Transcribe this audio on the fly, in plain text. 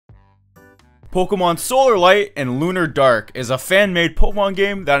Pokémon Solar Light and Lunar Dark is a fan-made Pokemon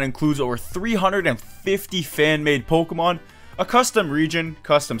game that includes over 350 fan-made Pokemon, a custom region,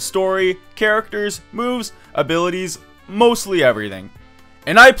 custom story, characters, moves, abilities, mostly everything.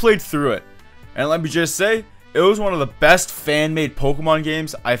 And I played through it, and let me just say, it was one of the best fan-made Pokemon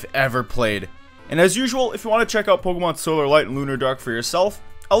games I've ever played. And as usual, if you want to check out Pokemon Solar Light and Lunar Dark for yourself,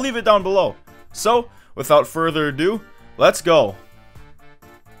 I'll leave it down below. So, without further ado, let's go.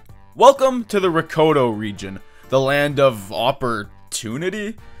 Welcome to the Rikoto region, the land of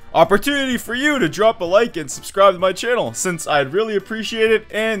opportunity? Opportunity for you to drop a like and subscribe to my channel, since I'd really appreciate it,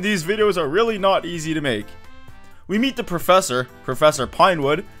 and these videos are really not easy to make. We meet the Professor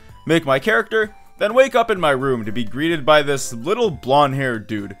Pinewood, make my character, then wake up in my room to be greeted by this little blonde-haired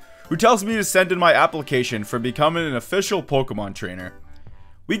dude, who tells me to send in my application for becoming an official Pokemon trainer.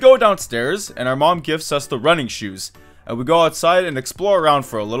 We go downstairs, and our mom gifts us the running shoes, and we go outside and explore around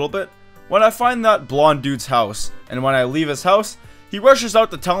for a little bit, when I find that blonde dude's house, and when I leave his house, he rushes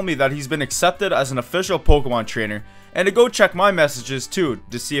out to tell me that he's been accepted as an official Pokemon trainer, and to go check my messages too,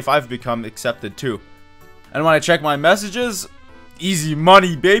 to see if I've become accepted too. And when I check my messages, easy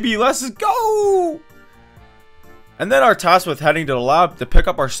money baby, let's go! And then our task with heading to the lab to pick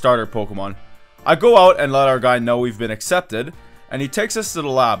up our starter Pokemon. I go out and let our guy know we've been accepted, and he takes us to the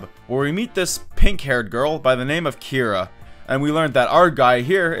lab, where we meet this pink-haired girl by the name of Kira, and we learned that our guy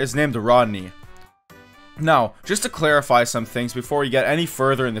here is named Rodney. Now, just to clarify some things before we get any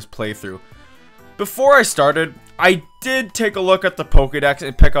further in this playthrough. Before I started, I did take a look at the Pokédex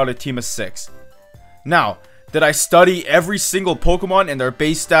and pick out a team of 6. Now, did I study every single Pokemon and their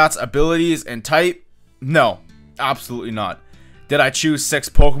base stats, abilities, and type? No, absolutely not. Did I choose 6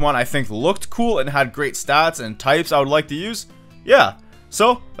 Pokemon I think looked cool and had great stats and types I would like to use? Yeah,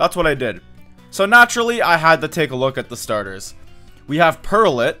 so that's what I did. So naturally, I had to take a look at the starters. We have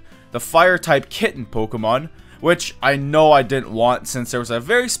Purrlit, the fire-type kitten Pokemon, which I know I didn't want since there was a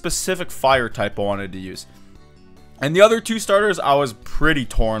very specific fire type I wanted to use. And the other 2 starters I was pretty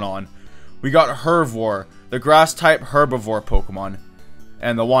torn on. We got Hervor, the grass-type herbivore Pokemon.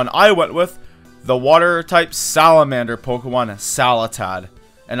 And the one I went with, the water-type salamander Pokemon Salatad.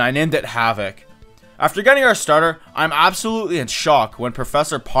 And I named it Havoc. After getting our starter, I'm absolutely in shock when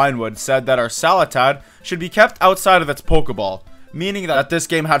Professor Pinewood said that our Salatad should be kept outside of its Pokeball, meaning that this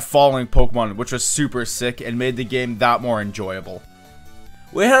game had following Pokemon, which was super sick and made the game that more enjoyable.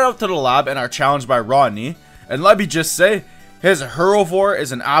 We head out to the lab and are challenged by Rodney, and let me just say, his Hervor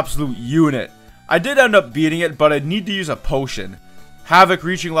is an absolute unit. I did end up beating it, but I'd need to use a potion. Havoc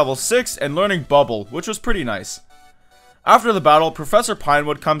reaching level 6 and learning Bubble, which was pretty nice. After the battle, Professor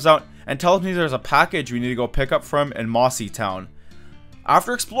Pinewood comes out and tells me there's a package we need to go pick up from in Mossy Town.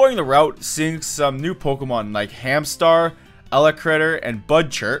 After exploring the route, seeing some new Pokemon like Hamstar, Elicritter, and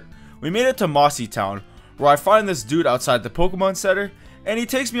Budchert, we made it to Mossy Town, where I find this dude outside the Pokemon Center, and he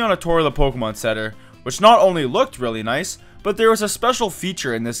takes me on a tour of the Pokemon Center, which not only looked really nice, but there was a special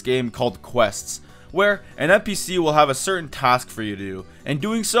feature in this game called Quests, where an NPC will have a certain task for you to do, and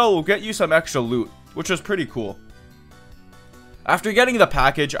doing so will get you some extra loot, which was pretty cool. After getting the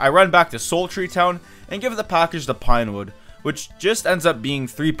package, I run back to Sultry Town and give the package to Pinewood, which just ends up being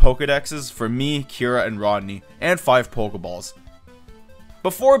 3 Pokedexes for me, Kira, and Rodney, and 5 Pokeballs.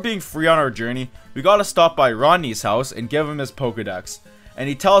 Before being free on our journey, we gotta stop by Rodney's house and give him his Pokedex, and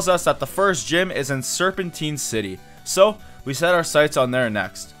he tells us that the first gym is in Serpentine City, so we set our sights on there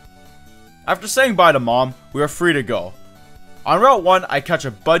next. After saying bye to Mom, we are free to go. On Route 1, I catch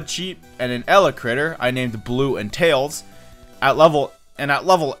a Budcheat and an Elicritter I named Blue and Tails. At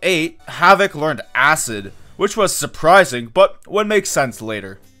level 8, Havoc learned Acid, which was surprising, but would make sense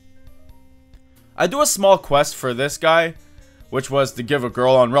later. I do a small quest for this guy, which was to give a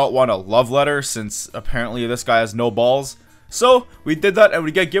girl on Route 1 a love letter, since apparently this guy has no balls. So, we did that and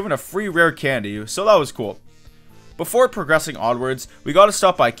we get given a free rare candy, so that was cool. Before progressing onwards, we gotta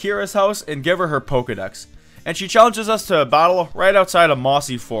stop by Kira's house and give her her Pokedex, and she challenges us to a battle right outside of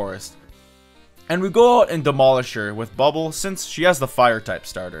Mossy Forest. And we go out and demolish her with Bubble since she has the fire-type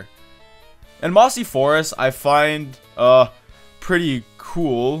starter. In Mossy Forest, I find, pretty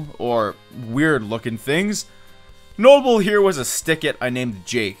cool, or weird-looking things. Notable here was a Stickit I named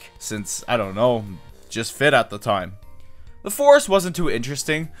Jake, since, I don't know, just fit at the time. The forest wasn't too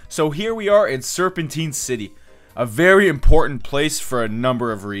interesting, so here we are in Serpentine City, a very important place for a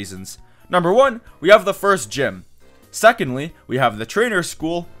number of reasons. Number 1, we have the first gym. Secondly, we have the trainer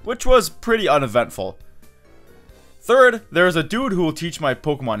school, which was pretty uneventful. Third, there is a dude who will teach my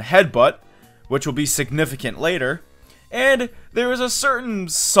Pokemon Headbutt, which will be significant later. And there is a certain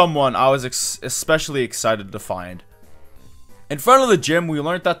someone I was especially excited to find. In front of the gym, we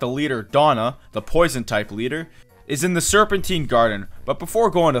learned that the leader, Donna, the poison type leader, is in the Serpentine Garden, but before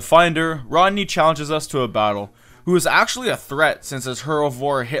going to find her, Rodney challenges us to a battle, who is actually a threat since his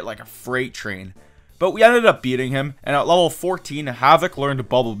herbivore hit like a freight train. But we ended up beating him, and at level 14, Havoc learned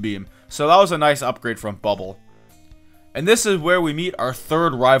Bubble Beam, so that was a nice upgrade from Bubble. And this is where we meet our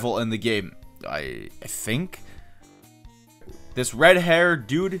third rival in the game, I think? This red-haired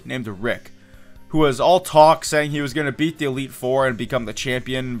dude named Rick, who was all talk saying he was going to beat the Elite Four and become the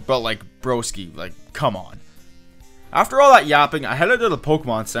champion, but like, broski, like, come on. After all that yapping, I headed to the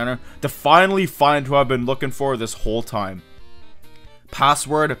Pokemon Center to finally find who I've been looking for this whole time.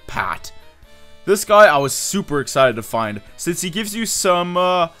 Password Pat. This guy I was super excited to find, since he gives you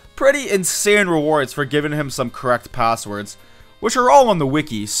some pretty insane rewards for giving him some correct passwords, which are all on the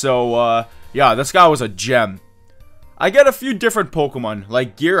wiki, so yeah, this guy was a gem. I get a few different Pokemon,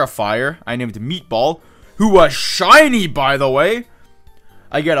 like Gearafire, I named Meatball, who was shiny by the way.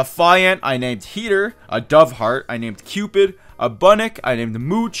 I get a Fiant, I named Heater, a Doveheart, I named Cupid, a Bunnick, I named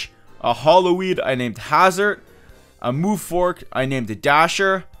Mooch, a Hollowweed, I named Hazard, a Movefork, I named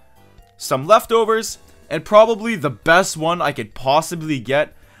Dasher, some leftovers, and probably the best one I could possibly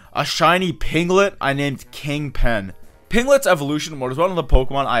get, a shiny Pinglet, I named Kingpen. Pinglet's evolution was one of the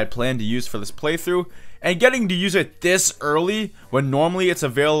Pokemon I had planned to use for this playthrough, and getting to use it this early, when normally it's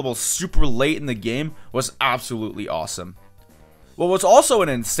available super late in the game, was absolutely awesome. What was also an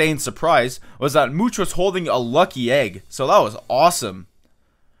insane surprise was that Mooch was holding a lucky egg, so that was awesome.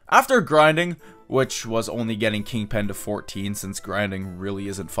 After grinding, which was only getting Kingpen to 14 since grinding really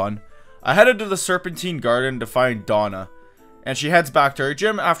isn't fun, I headed to the Serpentine Garden to find Donna, and she heads back to her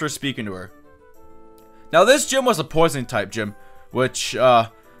gym after speaking to her. Now this gym was a poison type gym, which,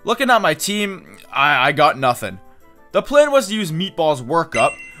 looking at my team, I got nothing. The plan was to use Meatball's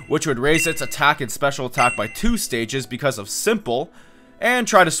workup, which would raise its attack and special attack by 2 stages because of Simple, and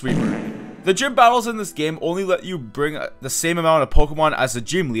try to sweep her. The gym battles in this game only let you bring the same amount of Pokemon as the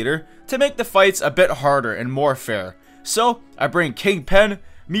gym leader to make the fights a bit harder and more fair. So, I bring Kingpen,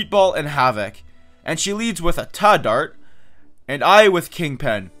 Meatball, and Havoc, and she leads with a Tadart, and I with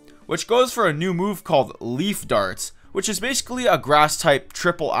Kingpen, which goes for a new move called Leaf Darts, which is basically a grass type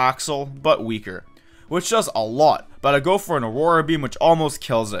triple axle, but weaker, which does a lot, but I go for an Aurora Beam which almost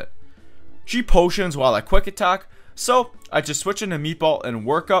kills it. She potions while I quick attack, so I just switch into Meatball and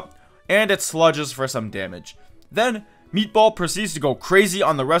work up, and it sludges for some damage. Then, Meatball proceeds to go crazy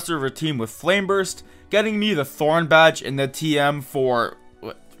on the rest of her team with Flame Burst, getting me the Thorn Badge in the TM for,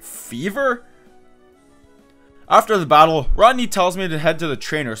 Fever? After the battle, Rodney tells me to head to the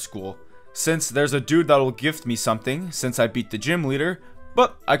trainer school, since there's a dude that'll gift me something since I beat the gym leader,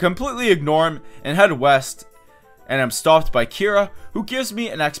 but I completely ignore him and head west, and I'm stopped by Kira, who gives me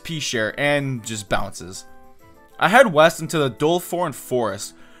an XP share and just bounces. I head west into the Dulthorn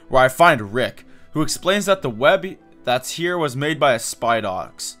Forest, where I find Rick, who explains that the web that's here was made by a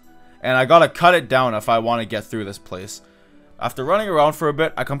Spidox, and I gotta cut it down if I want to get through this place. After running around for a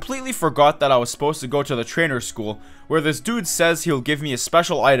bit, I completely forgot that I was supposed to go to the trainer school, where this dude says he'll give me a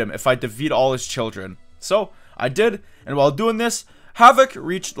special item if I defeat all his children. So, I did, and while doing this, Havoc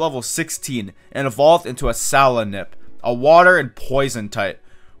reached level 16 and evolved into a Salanip, a water and poison type,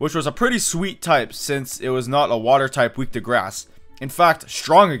 which was a pretty sweet type since it was not a water type weak to grass. In fact,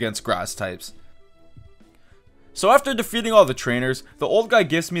 strong against grass types. So after defeating all the trainers, the old guy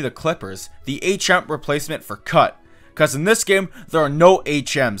gives me the Clippers, the HM replacement for Cut. Because in this game, there are no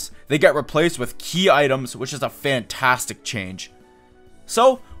HMs. They get replaced with key items, which is a fantastic change.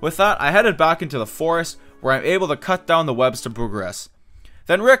 So, with that, I headed back into the forest, where I'm able to cut down the webs to progress.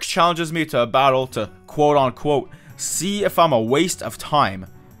 Then Rick challenges me to a battle to, quote-unquote, see if I'm a waste of time.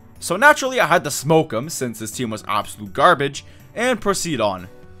 So naturally, I had to smoke him, since his team was absolute garbage, and proceed on.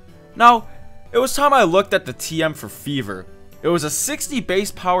 Now, it was time I looked at the TM for Fever. It was a 60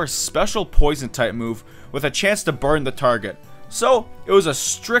 base power special poison type move with a chance to burn the target, so it was a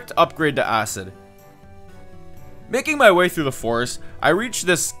strict upgrade to Acid. Making my way through the forest, I reached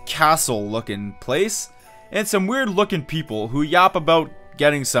this castle looking place, and some weird looking people who yap about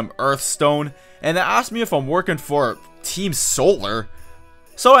getting some Earth Stone, and they ask me if I'm working for Team Solar.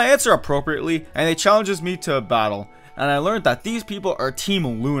 So I answer appropriately, and they challenges me to a battle, and I learned that these people are Team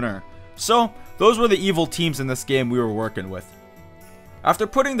Lunar. So, those were the evil teams in this game we were working with. After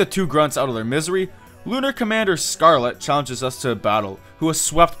putting the 2 grunts out of their misery, Lunar Commander Scarlet challenges us to a battle, who was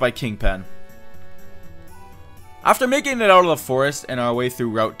swept by Kingpen. After making it out of the forest and our way through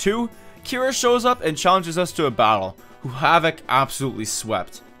Route 2, Kira shows up and challenges us to a battle, who Havoc absolutely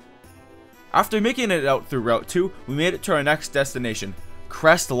swept. After making it out through Route 2, we made it to our next destination,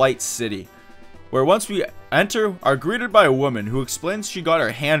 Crest Light City. where once we enter, are greeted by a woman who explains she got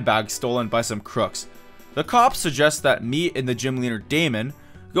her handbag stolen by some crooks. The cops suggest that me and the gym leader Damon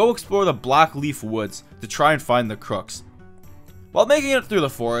go explore the Black Leaf Woods to try and find the crooks. While making it through the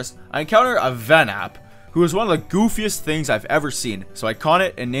forest, I encounter a Venap, who is one of the goofiest things I've ever seen, so I caught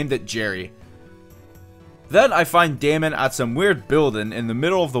it and named it Jerry. Then I find Damon at some weird building in the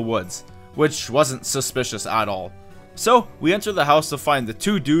middle of the woods, which wasn't suspicious at all. So we enter the house to find the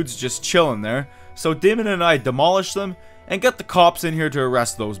two dudes just chilling there, so Damon and I demolish them and get the cops in here to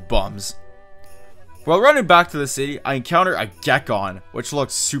arrest those bums. While running back to the city, I encounter a Gekon, which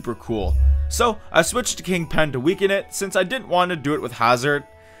looks super cool. So I switched to Kingpen to weaken it since I didn't want to do it with Hazard.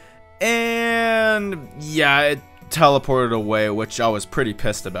 And yeah, it teleported away, which I was pretty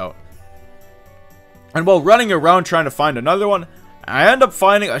pissed about. And while running around trying to find another one, I end up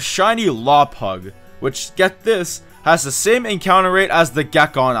finding a shiny Lopug, which, get this, has the same encounter rate as the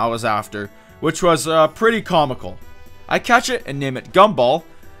Gekon I was after, which was pretty comical. I catch it and name it Gumball.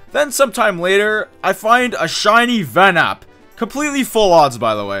 Then sometime later, I find a shiny Venap, completely full odds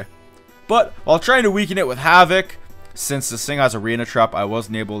by the way. But while trying to weaken it with Havoc, since this thing has Arena Trap, I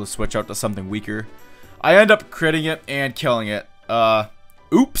wasn't able to switch out to something weaker. I end up critting it and killing it.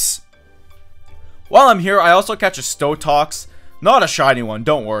 Oops. While I'm here, I also catch a Stotox, not a shiny one,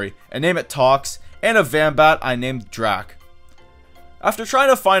 don't worry, and name it Tox, and a Vambat I named Drac. After trying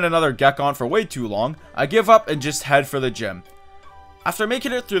to find another Gekon for way too long, I give up and just head for the gym. After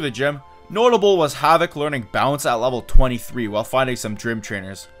making it through the gym, notable was Havoc learning Bounce at level 23 while finding some Dream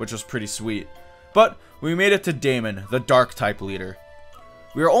Trainers, which was pretty sweet. But we made it to Damon, the Dark type leader.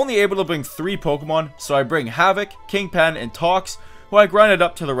 We were only able to bring 3 Pokemon, so I bring Havoc, Kingpen, and Tox, who I grinded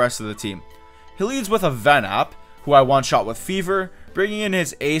up to the rest of the team. He leads with a Venap, who I one-shot with Fever, bringing in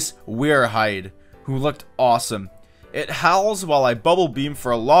his ace, Weirhide, who looked awesome. It howls while I Bubble Beam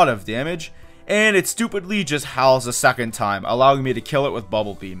for a lot of damage, and it stupidly just howls a second time, allowing me to kill it with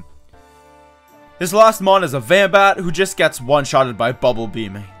Bubble Beam. His last mon is a Vambat, who just gets one-shotted by Bubble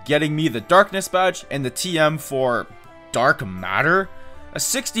Beam, getting me the Darkness badge and the TM for Dark Matter, a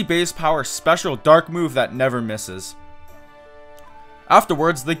 60 base power special dark move that never misses.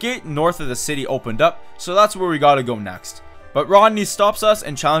 Afterwards, the gate north of the city opened up, so that's where we gotta go next. But Rodney stops us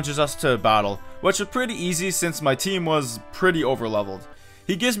and challenges us to a battle, which was pretty easy since my team was pretty overleveled.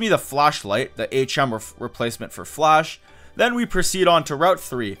 He gives me the Flashlight, the HM replacement for Flash. Then we proceed on to Route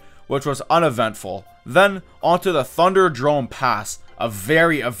 3, which was uneventful. Then onto the Thunderdrome Pass, a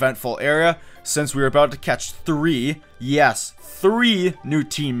very eventful area since we were about to catch 3 new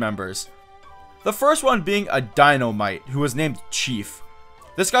team members. The first one being a Dynamite, who was named Chief.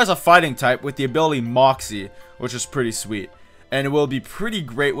 This guy's a fighting type with the ability Moxie, which is pretty sweet, and it will be pretty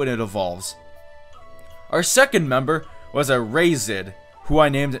great when it evolves. Our second member was a Razid, who I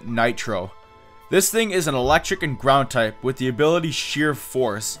named Nitro. This thing is an electric and ground type with the ability Sheer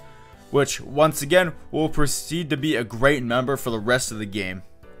Force, which once again will proceed to be a great member for the rest of the game.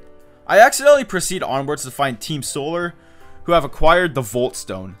 I accidentally proceed onwards to find Team Solar, who have acquired the Volt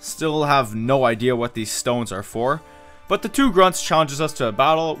Stone. Still have no idea what these stones are for, but the 2 grunts challenges us to a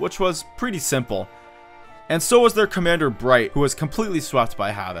battle, which was pretty simple. And so was their commander Bright, who was completely swept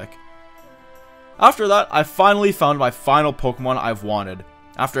by Havoc. After that, I finally found my final Pokemon I've wanted.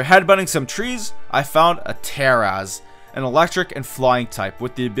 After headbutting some trees, I found a Terraz, an electric and flying type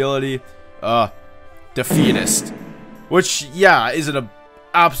with the ability, Defeatist. Which, yeah, is an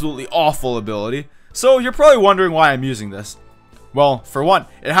absolutely awful ability. So you're probably wondering why I'm using this. Well, for one,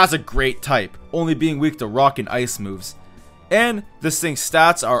 it has a great type, only being weak to rock and ice moves. And this thing's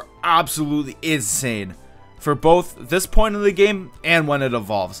stats are absolutely insane, for both this point in the game and when it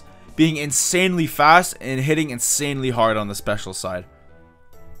evolves, being insanely fast and hitting insanely hard on the special side.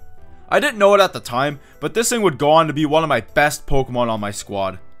 I didn't know it at the time, but this thing would go on to be one of my best Pokemon on my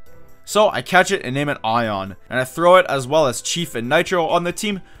squad. So I catch it and name it Ion, and I throw it as well as Chief and Nitro on the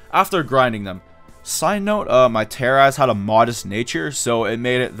team after grinding them. Side note, my Terraz had a modest nature, so it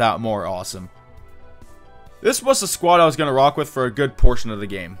made it that more awesome. This was the squad I was going to rock with for a good portion of the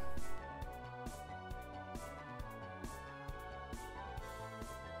game.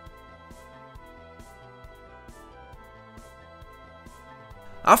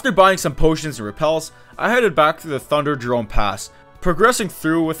 After buying some potions and repels, I headed back through the Thunderdrome Pass, progressing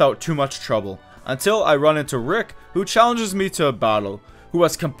through without too much trouble, until I run into Rick, who challenges me to a battle, who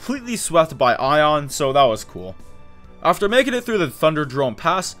was completely swept by Ion, so that was cool. After making it through the Thunderdrome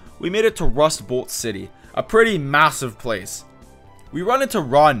Pass, we made it to Rust Bolt City, a pretty massive place. We run into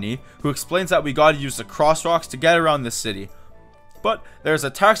Rodney, who explains that we gotta use the Crossrocks to get around the city. But there's a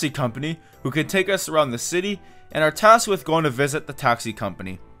taxi company who can take us around the city, and are tasked with going to visit the taxi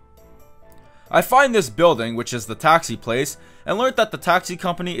company. I find this building, which is the taxi place, and learned that the taxi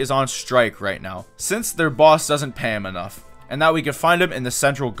company is on strike right now, since their boss doesn't pay him enough, and that we can find him in the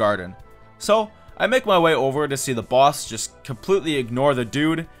central garden. So, I make my way over to see the boss just completely ignore the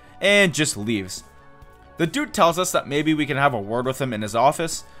dude, and just leaves. The dude tells us that maybe we can have a word with him in his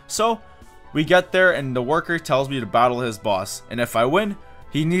office, so we get there and the worker tells me to battle his boss, and if I win,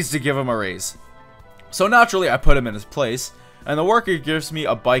 he needs to give him a raise. So naturally I put him in his place, and the worker gives me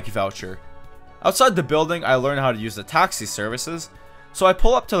a bike voucher. Outside the building, I learn how to use the taxi services, so I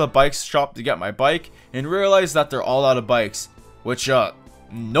pull up to the bike shop to get my bike and realize that they're all out of bikes, which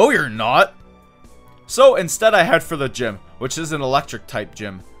no you're not. So instead I head for the gym, which is an electric type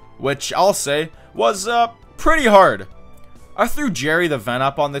gym, which I'll say was pretty hard. I threw Jerry the vent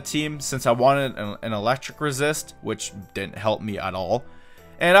up on the team since I wanted an electric resist, which didn't help me at all.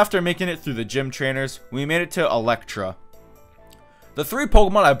 And after making it through the gym trainers, we made it to Electra. The 3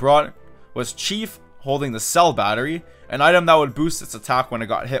 Pokemon I brought was Chief, holding the Cell Battery, an item that would boost its attack when it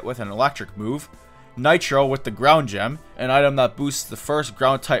got hit with an electric move. Nitro with the Ground Gem, an item that boosts the first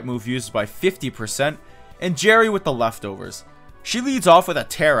ground type move used by 50%. And Jerry with the Leftovers. She leads off with a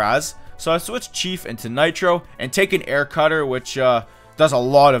Terraz, so I switch Chief into Nitro and take an Air Cutter, which does a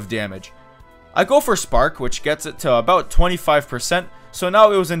lot of damage. I go for Spark, which gets it to about 25%, so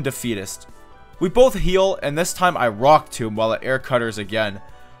now it was in Defeatist. We both heal, and this time I Rock Tomb while it Air Cutters again.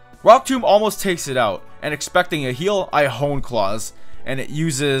 Rock Tomb almost takes it out, and expecting a heal, I Hone Claws, and it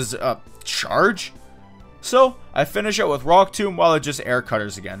uses Charge? So, I finish it with Rock Tomb while it just Air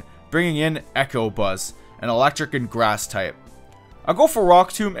Cutters again, bringing in Echo Buzz, an electric and grass type. I go for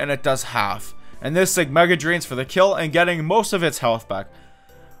Rock Tomb and it does half, and this Mega Drains for the kill and getting most of its health back.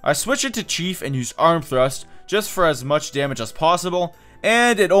 I switch it to Chief and use Arm Thrust just for as much damage as possible,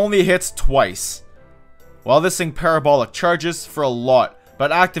 and it only hits twice. While this thing Parabolic charges for a lot, but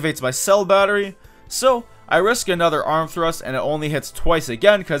activates my Cell Battery, so I risk another Arm Thrust and it only hits twice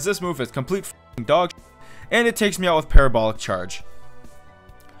again because this move is complete f***ing dog shit, and it takes me out with Parabolic Charge.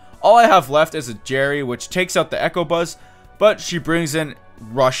 All I have left is a Jerry, which takes out the Echo Buzz, but she brings in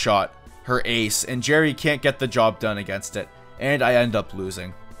Rush Shot, her ace, and Jerry can't get the job done against it, and I end up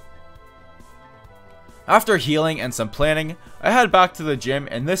losing. After healing and some planning, I head back to the gym,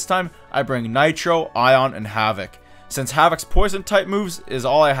 and this time I bring Nitro, Ion, and Havoc, since Havoc's poison type moves is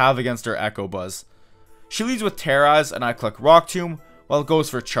all I have against her Echo Buzz. She leads with Terraz, and I click Rock Tomb while it goes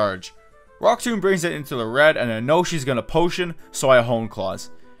for Charge. Rock Tomb brings it into the red, and I know she's gonna Potion, so I Hone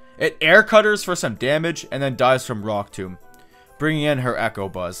Claws. It Air Cutters for some damage, and then dies from Rock Tomb, bringing in her Echo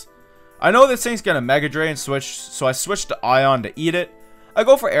Buzz. I know this thing's gonna Mega Drain switch, so I switch to Ion to eat it. I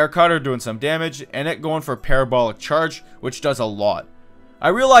go for Air Cutter doing some damage, and it going for Parabolic Charge, which does a lot. I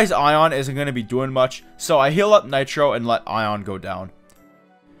realize Ion isn't going to be doing much, so I heal up Nitro and let Ion go down.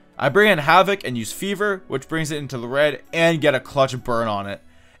 I bring in Havoc and use Fever, which brings it into the red, and get a clutch burn on it.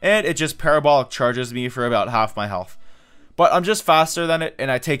 And it just Parabolic Charges me for about half my health. But I'm just faster than it, and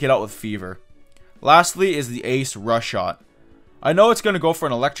I take it out with Fever. Lastly is the Ace Rush Shot. I know it's going to go for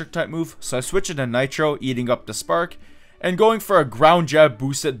an electric type move, so I switch it to Nitro, eating up the Spark, and going for a Ground Gem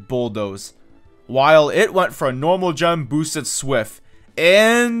boosted Bulldoze, while it went for a normal gem boosted Swift,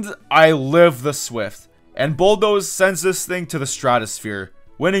 and I live the Swift, and Bulldoze sends this thing to the stratosphere,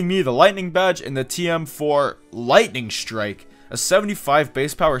 winning me the Lightning Badge and the TM for Lightning Strike, a 75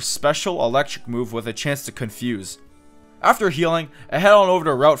 base power special electric move with a chance to confuse. After healing, I head on over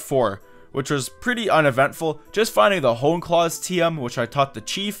to Route 4, which was pretty uneventful, just finding the Hone Claws TM, which I taught the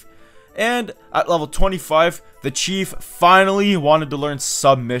Chief, and at level 25, the Chief finally wanted to learn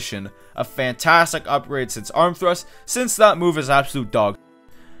Submission, a fantastic upgrade since Arm Thrust, since that move is absolute dog.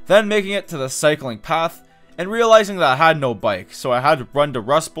 Then making it to the cycling path, and realizing that I had no bike, so I had to run to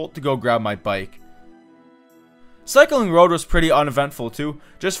Rust Bolt to go grab my bike. Cycling Road was pretty uneventful too,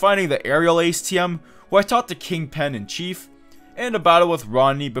 just finding the Aerial Ace TM, who I taught the Kingpin and Chief, and a battle with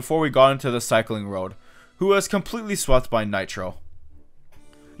Rodney before we got into the Cycling Road, who was completely swept by Nitro.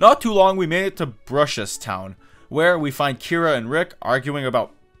 Not too long we made it to Brushes Town, where we find Kira and Rick arguing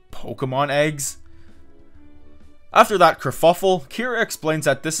about Pokemon eggs. After that kerfuffle, Kira explains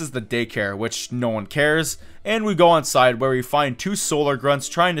that this is the daycare, which no one cares, and we go inside where we find 2 Solar Grunts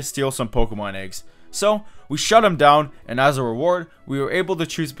trying to steal some Pokemon eggs. So, we shut them down, and as a reward, we were able to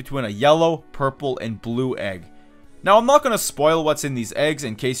choose between a yellow, purple, and blue egg. Now, I'm not going to spoil what's in these eggs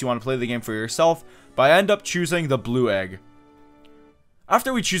in case you want to play the game for yourself, but I end up choosing the blue egg.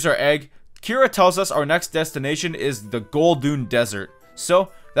 After we choose our egg, Kira tells us our next destination is the Goldoon Desert,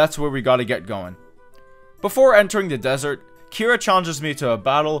 so that's where we gotta get going. Before entering the desert, Kira challenges me to a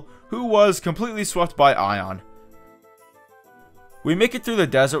battle, who was completely swept by Ion. We make it through the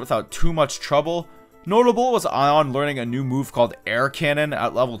desert without too much trouble. Notable was Ion learning a new move called Air Cannon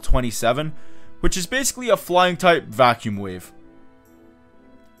at level 27, which is basically a flying type vacuum wave.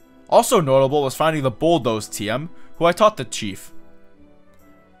 Also notable was finding the Bulldoze TM, who I taught the Chief.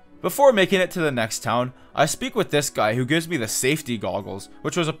 Before making it to the next town, I speak with this guy who gives me the safety goggles,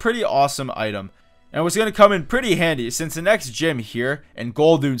 which was a pretty awesome item, and was going to come in pretty handy since the next gym here in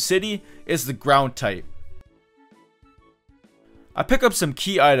Goldoon City is the ground type. I pick up some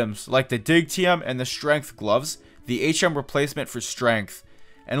key items like the Dig TM and the Strength Gloves, the HM replacement for Strength,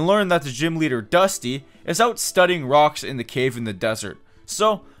 and learn that the gym leader Dusty is out studying rocks in the cave in the desert,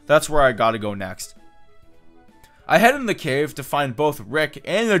 so that's where I gotta go next. I head in the cave to find both Rick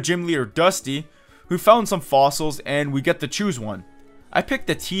and the gym leader Dusty, who found some fossils, and we get to choose one. I picked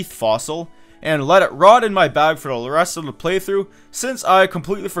the Teeth fossil and let it rot in my bag for the rest of the playthrough since I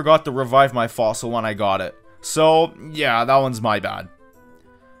completely forgot to revive my fossil when I got it. So yeah, that one's my bad.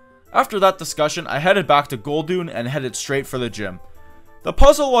 After that discussion, I headed back to Goldoon and headed straight for the gym. The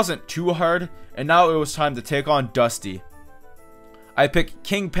puzzle wasn't too hard, and now it was time to take on Dusty. I pick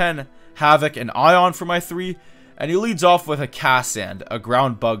Kingpen, Havoc, and Ion for my 3, and he leads off with a Cassand, a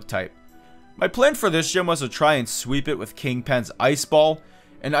ground bug type. My plan for this gym was to try and sweep it with Kingpen's Ice Ball,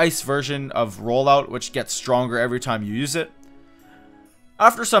 an ice version of Rollout which gets stronger every time you use it.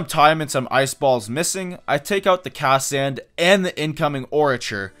 After some time and some ice balls missing, I take out the Cassand and the incoming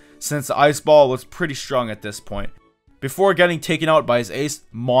Orature, since the ice ball was pretty strong at this point, before getting taken out by his ace,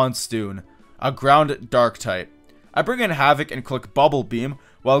 Monstoon, a ground dark type. I bring in Havoc and click Bubble Beam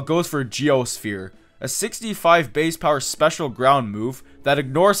while it goes for Geosphere, a 65 base power special ground move that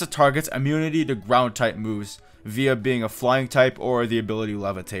ignores the target's immunity to ground type moves, via being a flying type or the ability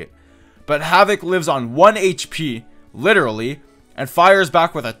Levitate. But Havoc lives on 1 HP, literally, and fires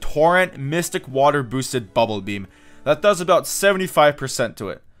back with a Torrent Mystic Water boosted Bubble Beam that does about 75% to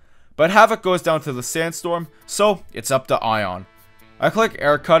it. But Havoc goes down to the Sandstorm, so it's up to Ion. I click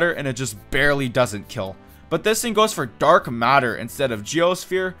Air Cutter and it just barely doesn't kill. But this thing goes for Dark Matter instead of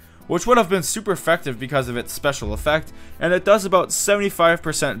Geosphere, which would have been super effective because of its special effect, and it does about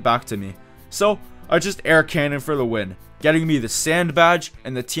 75% back to me. So I just Air Cannon for the win, getting me the Sand Badge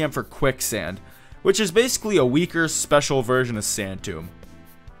and the TM for Quicksand, which is basically a weaker special version of Sand Tomb.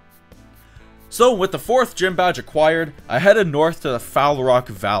 So with the 4th gym badge acquired, I headed north to the Foul Rock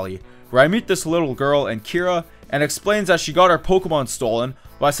Valley, where I meet this little girl and Kira, and explains that she got her Pokemon stolen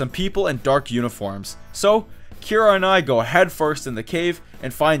by some people in dark uniforms. So Kira and I go head first in the cave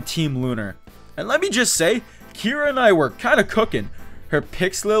and find Team Lunar. And let me just say, Kira and I were kinda cooking. Her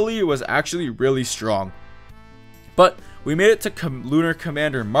Pix Lily was actually really strong. But we made it to Lunar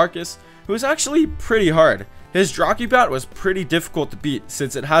Commander Marcus, who was actually pretty hard. His Dracubat was pretty difficult to beat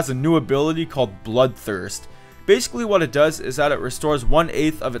since it has a new ability called Bloodthirst. Basically what it does is that it restores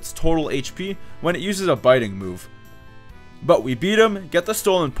 1/8 of its total HP when it uses a biting move. But we beat him, get the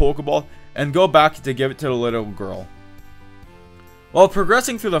stolen Pokeball, and go back to give it to the little girl. While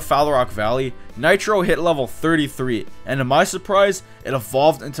progressing through the Foul Rock Valley, Nitro hit level 33, and to my surprise, it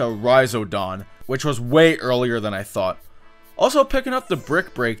evolved into Rhizodon, which was way earlier than I thought. Also picking up the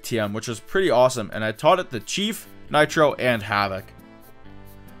Brick Break TM, which was pretty awesome, and I taught it to Chief, Nitro, and Havoc.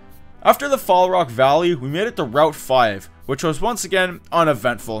 After the Foul Rock Valley, we made it to Route 5, which was once again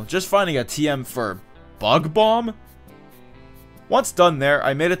uneventful, just finding a TM for Bug Bomb? Once done there,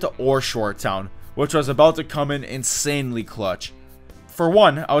 I made it to Oreshore Town, which was about to come in insanely clutch. For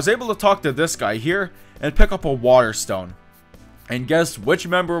one, I was able to talk to this guy here and pick up a Water Stone. And guess which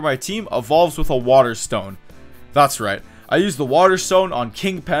member of my team evolves with a Water Stone? That's right, I used the Water Stone on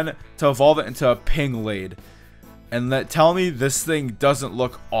Kingpen to evolve it into a Pinglade. And tell me this thing doesn't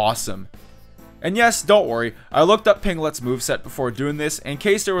look awesome. And yes, don't worry, I looked up Pinglet's moveset before doing this in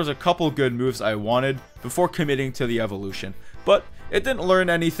case there was a couple good moves I wanted before committing to the evolution. But it didn't learn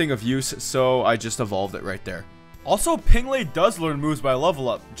anything of use, so I just evolved it right there. Also, Pinglade does learn moves by level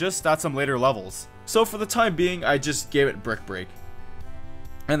up, just at some later levels. So for the time being, I just gave it Brick Break.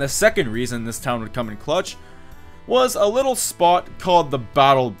 And the second reason this town would come in clutch was a little spot called the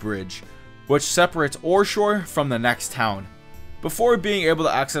Battle Bridge, which separates Oreshore from the next town. Before being able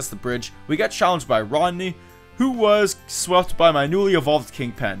to access the bridge, we get challenged by Rodney, who was swept by my newly evolved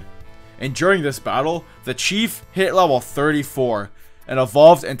Kingpen. And during this battle, the Chief hit level 34 and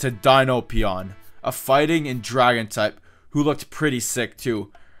evolved into Dinopeon, a fighting and dragon type who looked pretty sick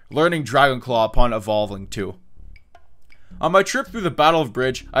too, learning Dragon Claw upon evolving too. On my trip through the Battle of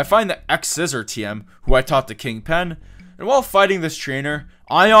Bridge, I find the X-Scissor TM, who I taught the Kingpen, and while fighting this trainer,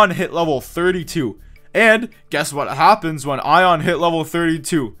 Ion hit level 32. And guess what happens when Ion hit level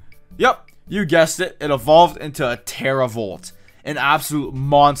 32? Yep, you guessed it, it evolved into a Terravolt. an absolute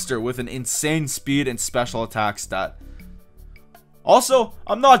monster with an insane speed and special attack stat. Also,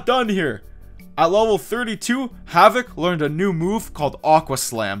 I'm not done here. At level 32, Havoc learned a new move called Aqua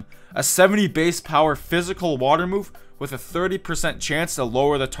Slam, a 70 base power physical water move with a 30% chance to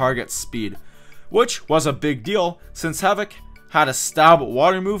lower the target's speed, which was a big deal since Havoc had a stab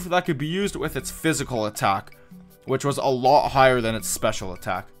water move that could be used with its physical attack, which was a lot higher than its special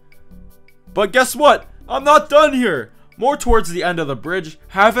attack. But guess what? I'm not done here! More towards the end of the bridge,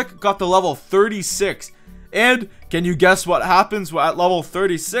 Havoc got to level 36, and can you guess what happens at level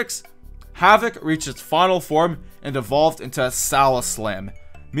 36? Havoc reached its final form and evolved into a Salaslam,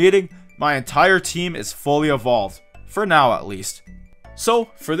 meaning my entire team is fully evolved, for now at least. So,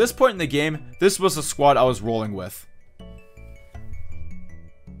 for this point in the game, this was the squad I was rolling with.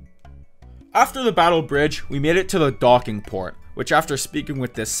 After the battle bridge, we made it to the docking port, which after speaking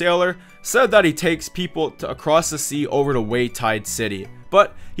with this sailor, said that he takes people across the sea over to Waytide City,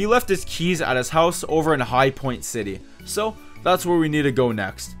 but he left his keys at his house over in High Point City, so that's where we need to go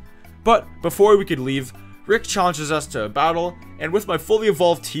next. But before we could leave, Rick challenges us to a battle, and with my fully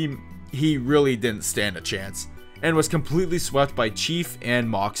evolved team, he really didn't stand a chance, and was completely swept by Chief and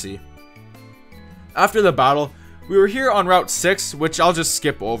Moxie. After the battle, we were here on Route 6, which I'll just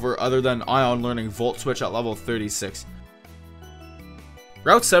skip over other than Ion learning Volt Switch at level 36.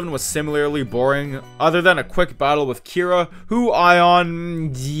 Route 7 was similarly boring, other than a quick battle with Kira, who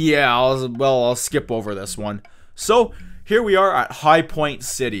Ion, yeah, I'll skip over this one. So, here we are at High Point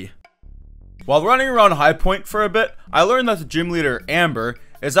City. While running around High Point for a bit, I learned that the gym leader, Amber,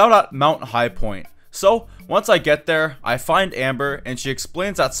 is out at Mount High Point. So, once I get there, I find Amber, and she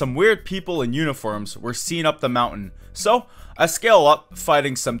explains that some weird people in uniforms were seen up the mountain. So, I scale up,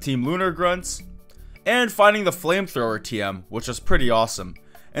 fighting some Team Lunar grunts, and finding the flamethrower TM, which was pretty awesome.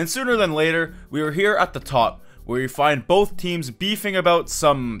 And sooner than later, we were here at the top, where we find both teams beefing about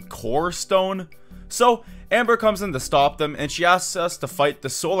some core stone. So, Amber comes in to stop them, and she asks us to fight the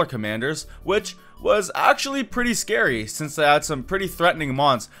Solar Commanders, which was actually pretty scary, since they had some pretty threatening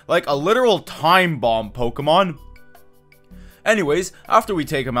mons, like a literal time bomb Pokemon. Anyways, after we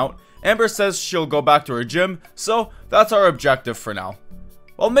take them out, Amber says she'll go back to her gym, so that's our objective for now.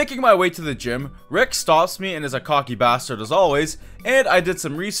 While making my way to the gym, Rick stops me and is a cocky bastard as always, and I did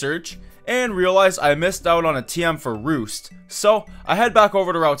some research and realized I missed out on a TM for Roost. So I head back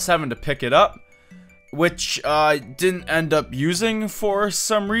over to Route 7 to pick it up, which I didn't end up using for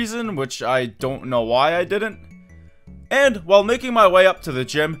some reason, which I don't know why I didn't. And while making my way up to the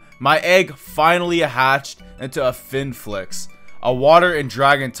gym, my egg finally hatched into a Finflix, a water and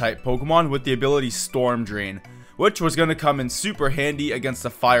dragon type Pokemon with the ability Storm Drain, which was going to come in super handy against the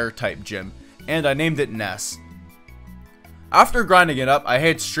fire type gym, and I named it Ness. After grinding it up, I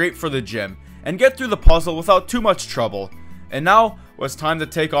head straight for the gym, and get through the puzzle without too much trouble, and now was time to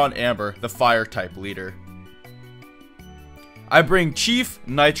take on Amber, the fire type leader. I bring Chief,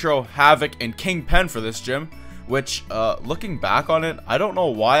 Nitro, Havoc, and Kingpen for this gym, which, looking back on it, I don't know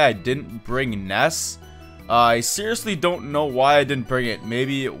why I didn't bring Ness. I seriously don't know why I didn't bring it.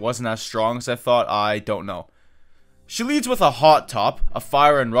 Maybe it wasn't as strong as I thought, I don't know. She leads with a Hot Top, a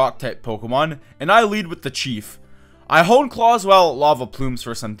fire and rock type Pokemon, and I lead with the Chief. I Hone Claws while Lava Plumes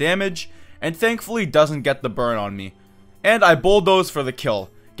for some damage, and thankfully doesn't get the burn on me. And I Bulldoze for the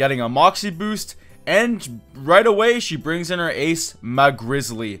kill, getting a Moxie boost, and right away she brings in her ace,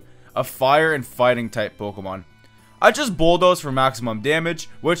 Magrizzly, a fire and fighting type Pokemon. I just Bulldoze for maximum damage,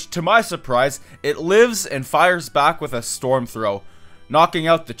 which to my surprise, it lives and fires back with a Storm Throw, knocking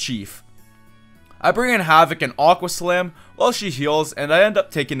out the Chief. I bring in Havoc and Aqua Slam while she heals, and I end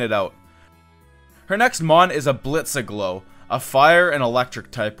up taking it out. Her next mon is a Blitzaglow, a fire and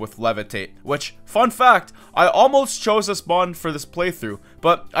electric type with Levitate, which, fun fact, I almost chose this mon for this playthrough,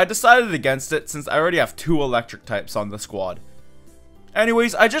 but I decided against it since I already have 2 electric types on the squad.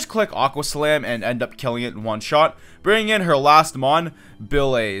 Anyways, I just click Aqua Slam and end up killing it in one shot, bringing in her last mon,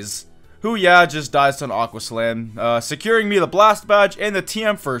 Billaze, who just dies to an Aqua Slam, securing me the Blast Badge and the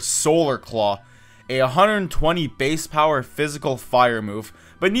TM for Solar Claw, a 120 base power physical fire move,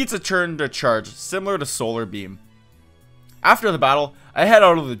 but needs a turn to charge, similar to Solar Beam. After the battle, I head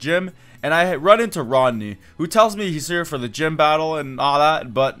out of the gym, and I run into Rodney, who tells me he's here for the gym battle and all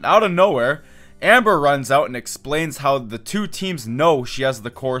that, but out of nowhere, Amber runs out and explains how the 2 teams know she has the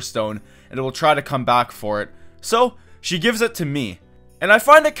Core Stone, and will try to come back for it, so she gives it to me. And I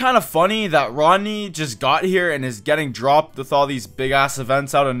find it kind of funny that Rodney just got here and is getting dropped with all these big ass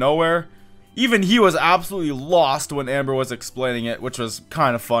events out of nowhere. Even he was absolutely lost when Amber was explaining it, which was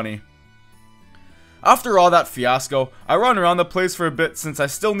kind of funny. After all that fiasco, I run around the place for a bit since I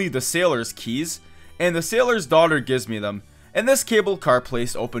still need the sailor's keys, and the sailor's daughter gives me them, and this cable car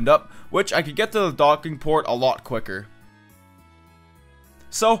place opened up, which I could get to the docking port a lot quicker.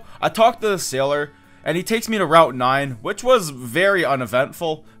 So I talked to the sailor, and he takes me to Route 9, which was very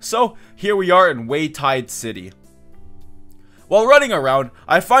uneventful. So here we are in Waytide City. While running around,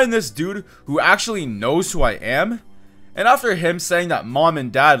 I find this dude who actually knows who I am, and after him saying that mom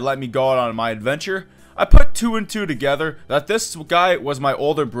and dad let me go out on my adventure, I put 2 and 2 together that this guy was my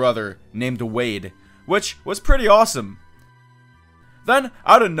older brother named Wade, which was pretty awesome. Then,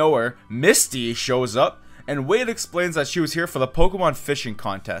 out of nowhere, Misty shows up, and Wade explains that she was here for the Pokemon fishing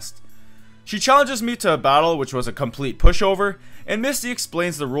contest. She challenges me to a battle, which was a complete pushover, and Misty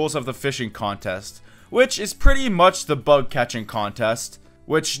explains the rules of the fishing contest, which is pretty much the bug catching contest,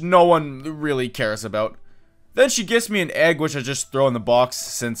 which no one really cares about. Then she gives me an egg, which I just throw in the box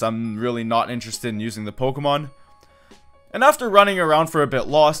since I'm really not interested in using the Pokemon. And after running around for a bit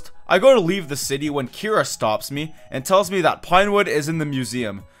lost, I go to leave the city when Kira stops me and tells me that Pinewood is in the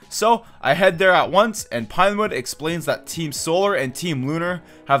museum. So I head there at once, and Pinewood explains that Team Solar and Team Lunar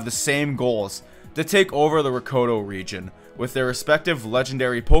have the same goals: to take over the Rikoto region with their respective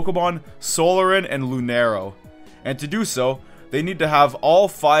legendary Pokemon, Solarin and Lunaro. And to do so, they need to have all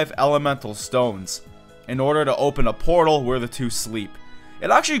 5 elemental stones in order to open a portal where the 2 sleep. It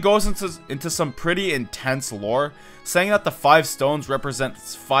actually goes into some pretty intense lore, saying that the 5 stones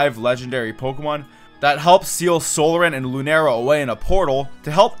represents 5 legendary Pokemon that help seal Solarin and Lunaro away in a portal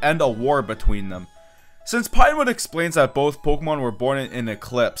to help end a war between them. Since Pinewood explains that both Pokemon were born in an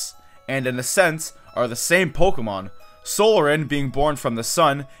eclipse, and in a sense are the same Pokemon, Solarin being born from the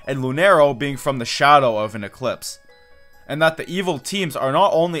sun and Lunaro being from the shadow of an eclipse. And that the evil teams are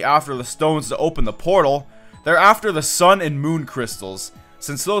not only after the stones to open the portal, they're after the sun and moon crystals,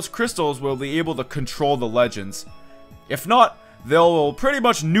 since those crystals will be able to control the legends. If not, they'll pretty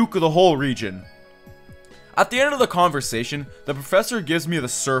much nuke the whole region. At the end of the conversation, the professor gives me the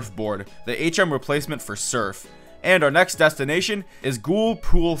surfboard, the HM replacement for surf, and our next destination is Ghoul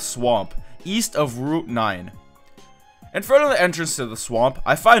Pool Swamp, east of Route 9. In front of the entrance to the swamp,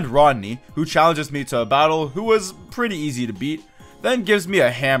 I find Rodney, who challenges me to a battle who was pretty easy to beat, then gives me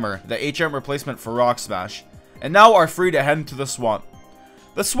a hammer, the HM replacement for Rock Smash, and now are free to head into the swamp.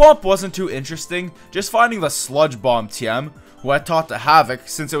 The swamp wasn't too interesting, just finding the Sludge Bomb TM, who I taught to Havoc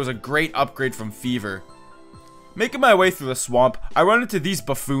since it was a great upgrade from Fever. Making my way through the swamp, I run into these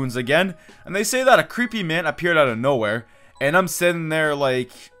buffoons again, and they say that a creepy man appeared out of nowhere, and I'm sitting there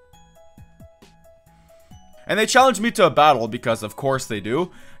like... And they challenge me to a battle because of course they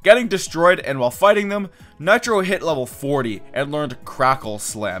do, getting destroyed, and while fighting them, Nitro hit level 40 and learned Crackle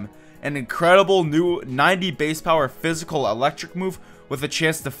Slam, an incredible new 90 base power physical electric move with a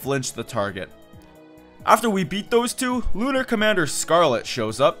chance to flinch the target. After we beat those 2, Lunar Commander Scarlet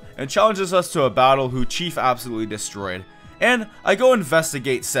shows up and challenges us to a battle who Chief absolutely destroyed, and I go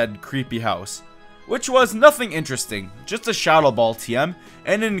investigate said creepy house, which was nothing interesting, just a Shadow Ball TM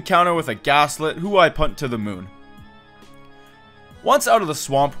and an encounter with a Gaslit who I punt to the moon. Once out of the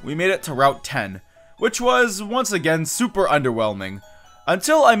swamp, we made it to Route 10, which was once again super underwhelming,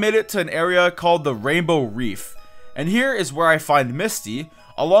 until I made it to an area called the Rainbow Reef, and here is where I find Misty,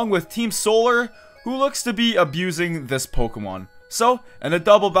 along with Team Solar, who looks to be abusing this Pokemon. So, in a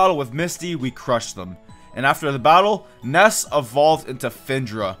double battle with Misty, we crushed them. And after the battle, Ness evolved into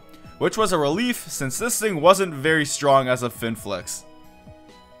Findra, which was a relief since this thing wasn't very strong as a Finflix.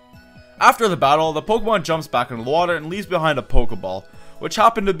 After the battle, the Pokemon jumps back into the water and leaves behind a Pokeball, which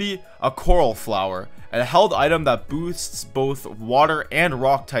happened to be a Coral Flower, a held item that boosts both water and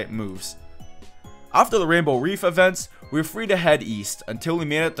rock type moves. After the Rainbow Reef events, we were free to head east until we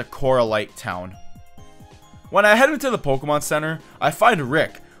made it to Coralite Town. When I head into the Pokemon Center, I find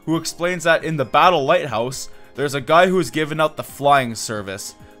Rick, who explains that in the Battle Lighthouse, there's a guy who is giving out the flying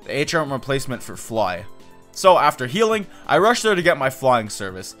service, the HM replacement for Fly. So after healing, I rush there to get my flying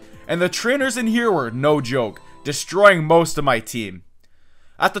service, and the trainers in here were no joke, destroying most of my team.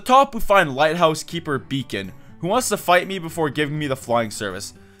 At the top we find Lighthouse Keeper Beacon, who wants to fight me before giving me the flying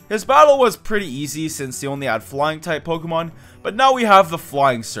service. His battle was pretty easy since he only had flying type Pokemon, but now we have the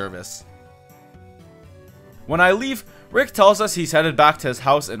flying service. When I leave, Rick tells us he's headed back to his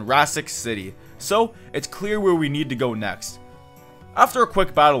house in Rassic City, so it's clear where we need to go next. After a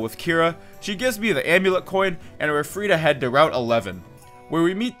quick battle with Kira, she gives me the amulet coin and we're free to head to Route 11, where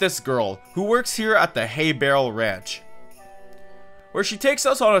we meet this girl who works here at the Hay Barrel Ranch, where she takes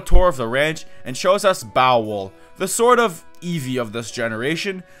us on a tour of the ranch and shows us Bowwool, the sort of Eevee of this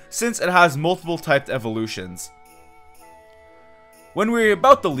generation, since it has multiple typed evolutions. When we're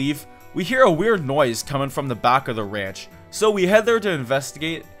about to leave, we hear a weird noise coming from the back of the ranch, so we head there to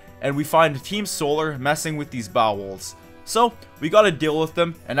investigate, and we find Team Solar messing with these Bowwools, So we gotta deal with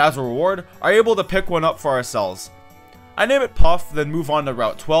them, and as a reward, are able to pick one up for ourselves. I name it Puff, then move on to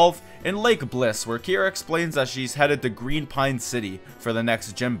Route 12 in Lake Bliss, where Kira explains that she's headed to Green Pine City for the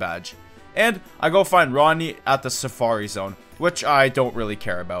next gym badge. And I go find Rodney at the Safari Zone, which I don't really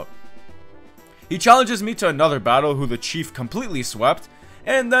care about. He challenges me to another battle who the chief completely swept,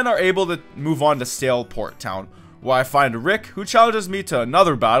 and then are able to move on to Saleport Town, where I find Rick, who challenges me to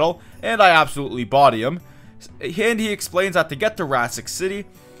another battle, and I absolutely body him. And he explains that to get to Rasik City,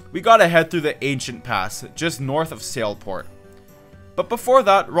 we gotta head through the Ancient Pass, just north of Saleport. But before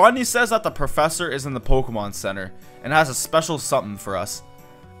that, Rodney says that the professor is in the Pokemon Center, and has a special something for us.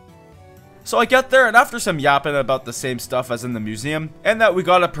 So I get there, and after some yapping about the same stuff as in the museum, and that we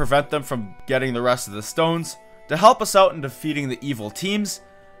gotta prevent them from getting the rest of the stones, to help us out in defeating the evil teams,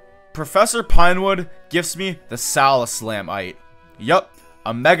 Professor Pinewood gifts me the Salislamite. Yup,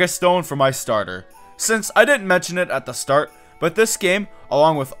 a Mega Stone for my starter. Since I didn't mention it at the start, but this game,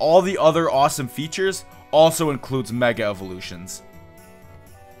 along with all the other awesome features, also includes Mega Evolutions.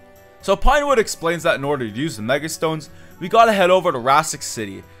 So Pinewood explains that in order to use the Mega Stones, we gotta head over to Rasik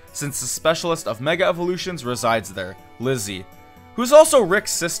City, since the specialist of Mega Evolutions resides there, Lizzie, who's also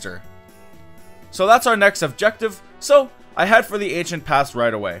Rick's sister. So that's our next objective, so I head for the Ancient Pass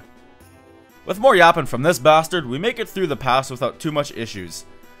right away. With more yapping from this bastard, we make it through the pass without too much issues.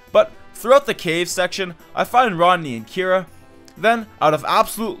 But throughout the cave section, I find Rodney and Kira. Then, out of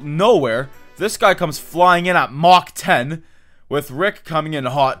absolute nowhere, this guy comes flying in at Mach 10, with Rick coming in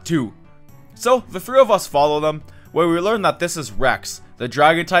hot too. So the three of us follow them, where we learn that this is Rex, the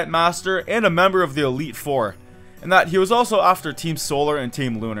Dragon-type master and a member of the Elite Four, and that he was also after Team Solar and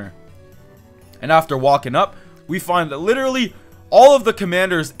Team Lunar. And after walking up, we find literally all of the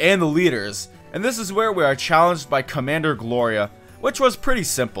commanders and the leaders, and this is where we are challenged by Commander Gloria, which was pretty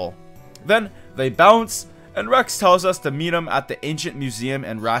simple. Then they bounce, and Rex tells us to meet him at the Ancient Museum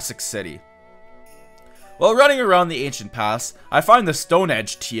in Rasik City. While running around the Ancient Pass, I find the Stone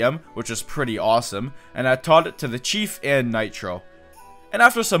Edge TM, which is pretty awesome, and I taught it to the Chief and Nitro. And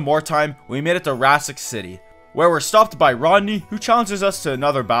after some more time, we made it to Rasik City, where we're stopped by Rodney, who challenges us to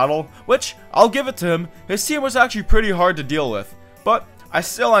another battle, which, I'll give it to him, his team was actually pretty hard to deal with, but I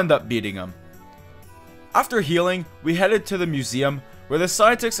still end up beating him. After healing, we headed to the museum, where the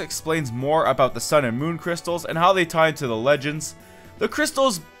scientist explains more about the Sun and Moon crystals and how they tie into the legends. The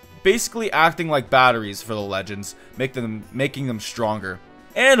crystals basically acting like batteries for the legends, making them stronger.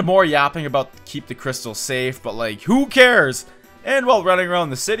 And more yapping about keep the crystals safe, but like, who cares? And while running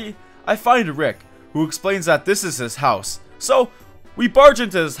around the city, I find Rick, who explains that this is his house. So, we barge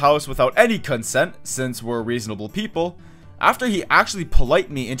into his house without any consent, since we're reasonable people, after he actually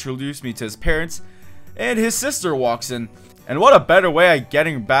politely introduced me to his parents, and his sister walks in. And what a better way of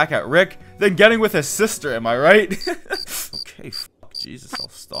getting back at Rick than getting with his sister, am I right? Okay, fuck, Jesus, I'll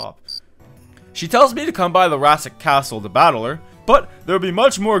stop. She tells me to come by the Rasik Castle to battle her, but there'll be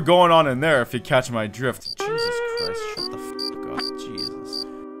much more going on in there if you catch my drift. Jesus Christ, shut the fuck up, Jesus.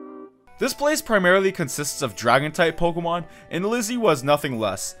 This place primarily consists of Dragon-type Pokemon, and Lizzie was nothing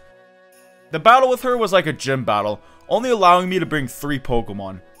less. The battle with her was like a gym battle, only allowing me to bring 3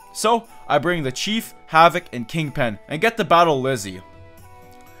 Pokemon. So, I bring the Chief, Havoc, and Kingpin, and get to battle Lizzie.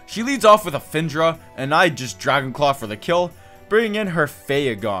 She leads off with a Findra, and I just Dragon Claw for the kill, bringing in her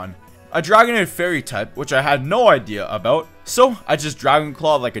Phaegon, a Dragon and Fairy type, which I had no idea about, so I just Dragon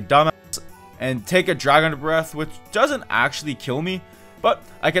Claw like a dumbass, and take a Dragon Breath, which doesn't actually kill me, but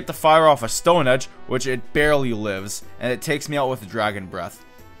I get to fire off a Stone Edge, which it barely lives, and it takes me out with a Dragon Breath.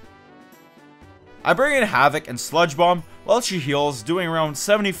 I bring in Havoc and Sludge Bomb while she heals, doing around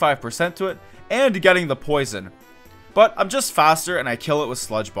 75% to it, and getting the poison. But I'm just faster and I kill it with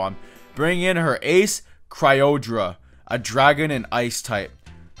Sludge Bomb, bringing in her ace, Cryodra, a Dragon and Ice type,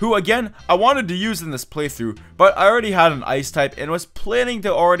 who again, I wanted to use in this playthrough, but I already had an Ice type and was planning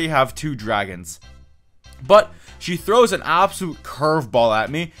to already have 2 dragons. But she throws an absolute curveball at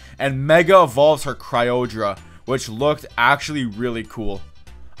me and Mega Evolves her Cryodra, which looked actually really cool.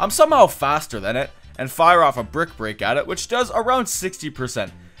 I'm somehow faster than it, and fire off a Brick Break at it, which does around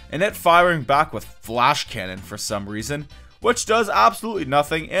 60%, and it firing back with Flash Cannon for some reason, which does absolutely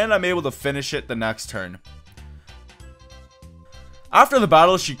nothing, and I'm able to finish it the next turn. After the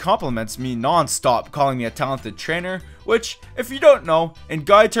battle, she compliments me non-stop, calling me a talented trainer, which, if you don't know, in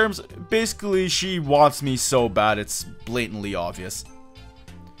guide terms, basically she wants me so bad it's blatantly obvious.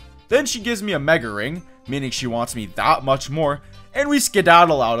 Then she gives me a Mega Ring, meaning she wants me that much more, and we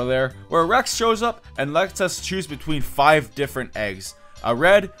skedaddle out of there, where Rex shows up and lets us choose between 5 different eggs. A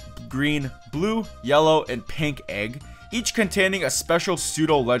red, green, blue, yellow, and pink egg, each containing a special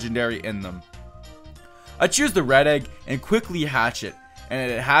pseudo-legendary in them. I choose the red egg and quickly hatch it,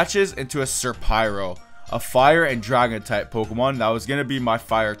 and it hatches into a Serpyro, a fire and dragon type Pokemon that was going to be my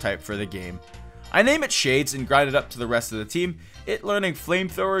fire type for the game. I name it Shades and grind it up to the rest of the team, it learning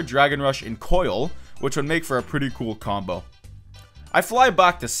Flamethrower, Dragon Rush, and Coil, which would make for a pretty cool combo. I fly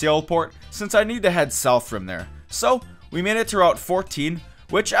back to Sailport since I need to head south from there, so we made it to Route 14,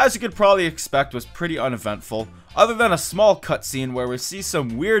 which as you could probably expect was pretty uneventful, other than a small cutscene where we see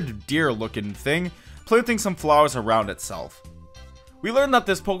some weird deer looking thing planting some flowers around itself. We learn that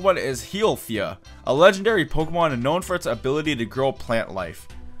this Pokemon is Healthea, a legendary Pokemon known for its ability to grow plant life.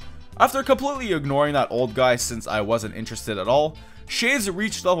 After completely ignoring that old guy since I wasn't interested at all, Shades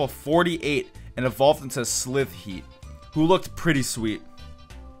reached level 48 and evolved into Slithheat, who looked pretty sweet.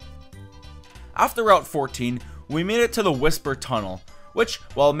 After Route 14, we made it to the Whisper Tunnel, which,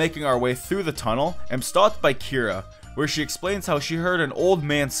 while making our way through the tunnel, am stopped by Kira, where she explains how she heard an old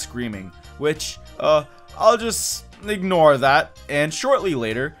man screaming, which, I'll just ignore that, and shortly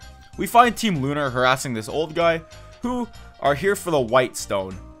later, we find Team Lunar harassing this old guy, who are here for the White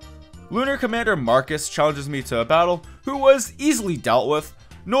Stone. Lunar Commander Marcus challenges me to a battle, who was easily dealt with.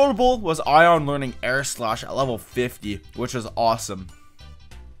 Notable was Ion learning Air Slash at level 50, which was awesome.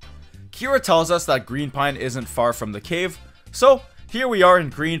 Kira tells us that Green Pine isn't far from the cave, so here we are in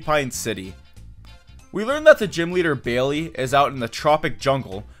Green Pine City. We learn that the gym leader Bailey is out in the tropic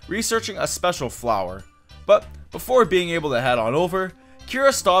jungle researching a special flower, but before being able to head on over,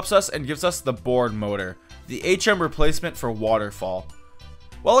 Kira stops us and gives us the board motor, the HM replacement for Waterfall.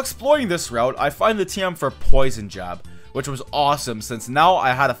 While exploring this route, I find the TM for Poison Jab, which was awesome since now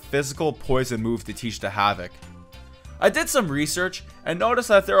I had a physical poison move to teach to Havoc. I did some research and noticed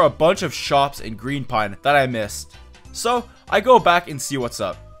that there are a bunch of shops in Green Pine that I missed, so I go back and see what's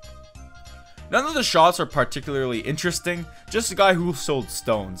up. None of the shops are particularly interesting, just a guy who sold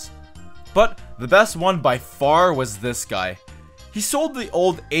stones. But the best one by far was this guy. He sold the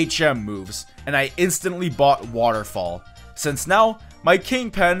old HM moves, and I instantly bought Waterfall, since now my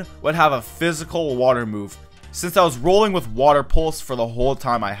Kingpen would have a physical water move, since I was rolling with Water Pulse for the whole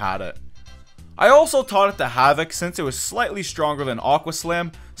time I had it. I also taught it to Havoc since it was slightly stronger than Aqua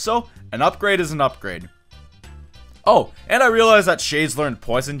Slam, so an upgrade is an upgrade. Oh, and I realized that Shades learned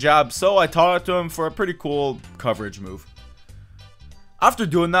Poison Jab, so I taught it to him for a pretty cool coverage move. After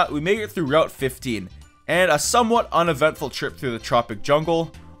doing that, we made it through Route 15, and a somewhat uneventful trip through the tropic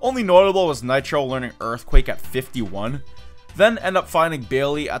jungle. Only notable was Nitro learning Earthquake at 51, then end up finding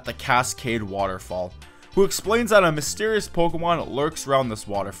Bailey at the Cascade Waterfall, who explains that a mysterious Pokemon lurks around this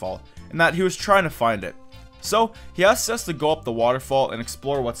waterfall, and that he was trying to find it. So, he asks us to go up the waterfall and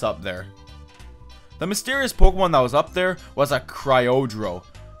explore what's up there. The mysterious Pokemon that was up there was a Kyodro,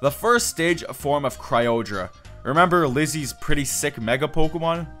 the first stage form of Kyodra. Remember Lizzie's pretty sick Mega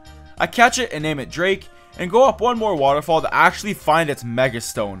Pokemon? I catch it and name it Drake, and go up one more waterfall to actually find its Mega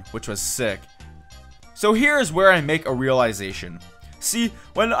Stone, which was sick. So here is where I make a realization. See,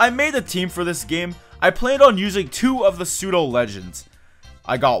 when I made a team for this game, I planned on using 2 of the pseudo legends.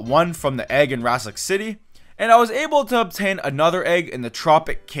 I got one from the egg in Rasuk City, and I was able to obtain another egg in the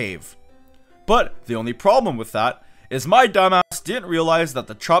Tropic Cave. But the only problem with that is my dumbass didn't realize that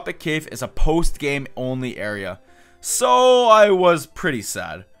the Tropic Cave is a post-game only area, so I was pretty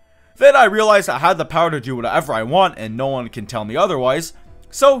sad. Then I realized I had the power to do whatever I want and no one can tell me otherwise,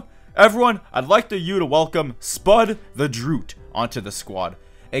 so everyone, I'd like you to welcome Spud the Droot onto the squad,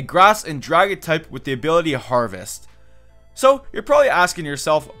 a grass and dragon type with the ability Harvest. So you're probably asking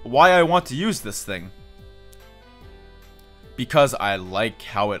yourself why I want to use this thing. Because I like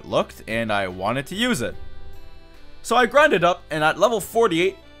how it looked and I wanted to use it. So I grinded up, and at level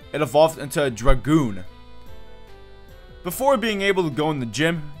 48 it evolved into a Dragoon. Before being able to go in the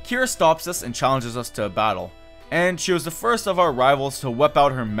gym, Kira stops us and challenges us to a battle, and she was the first of our rivals to whip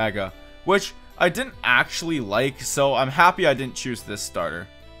out her Mega, which I didn't actually like, so I'm happy I didn't choose this starter.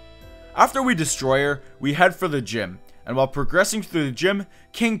 After we destroy her, we head for the gym, and while progressing through the gym,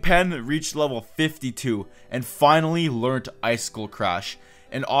 Kingpen reached level 52 and finally learned Icicle Crash,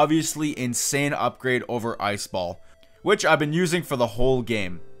 an obviously insane upgrade over Ice Ball, which I've been using for the whole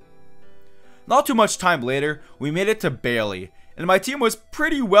game. Not too much time later, we made it to Bailey, and my team was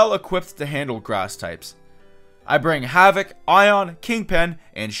pretty well equipped to handle grass types. I bring Havoc, Ion, Kingpen,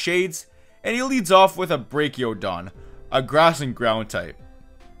 and Shades, and he leads off with a Brachiodon, a grass and ground type.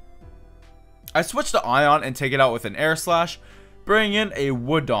 I switch to Ion and take it out with an Air Slash, bringing in a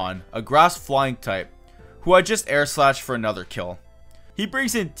Woodon, a grass flying type, who I just Air Slash for another kill. He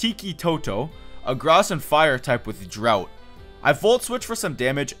brings in Tiki Toto, a grass and fire type with Drought. I Volt Switch for some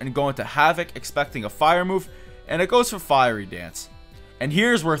damage and go into Havoc expecting a fire move, and it goes for Fiery Dance. And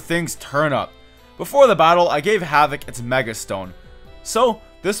here's where things turn up. Before the battle, I gave Havoc its Mega Stone. So,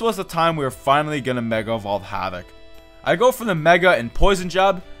 this was the time we were finally gonna Mega Evolve Havoc. I go for the Mega and Poison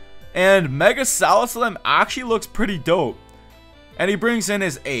Jab, and Mega Salaslam actually looks pretty dope. And he brings in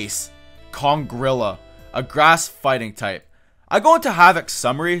his ace, Congrilla, a grass fighting type. I go into Havoc's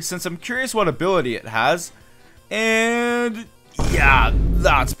summary since I'm curious what ability it has, and yeah,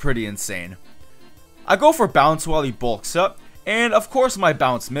 that's pretty insane. I go for bounce while he bulks up, and of course my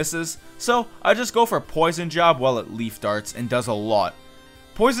bounce misses, so I just go for Poison Jab while it leaf darts and does a lot.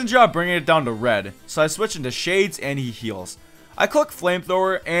 Poison Jab bringing it down to red, so I switch into Shades and he heals. I click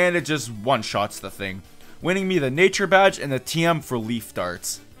Flamethrower and it just one-shots the thing, winning me the Nature Badge and the TM for leaf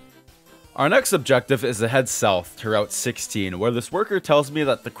darts. Our next objective is to head south to Route 16, where this worker tells me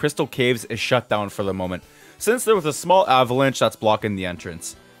that the Crystal Caves is shut down for the moment, since there was a small avalanche that's blocking the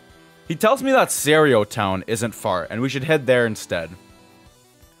entrance. He tells me that Serio Town isn't far, and we should head there instead.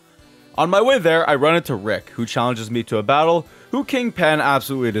 On my way there, I run into Rick, who challenges me to a battle, who Kingpen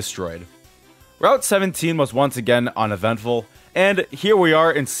absolutely destroyed. Route 17 was once again uneventful, and here we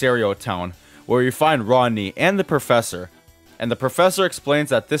are in Serio Town, where we find Rodney and the Professor. And the Professor explains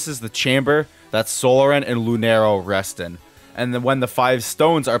that this is the chamber that Solaran and Lunaro rest in, and then when the 5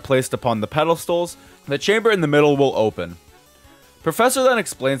 stones are placed upon the pedestals, the chamber in the middle will open. Professor then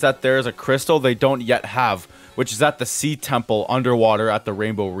explains that there is a crystal they don't yet have, which is at the Sea Temple underwater at the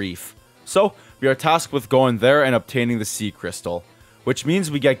Rainbow Reef. So, we are tasked with going there and obtaining the Sea Crystal, which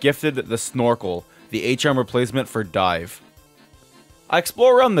means we get gifted the Snorkel, the HM replacement for Dive. I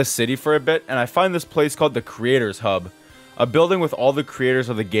explore around the city for a bit, and I find this place called the Creators Hub, a building with all the creators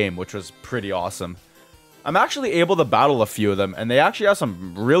of the game, which was pretty awesome. I'm actually able to battle a few of them, and they actually have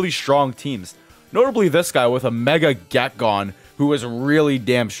some really strong teams. Notably this guy with a Mega Getgon, who was really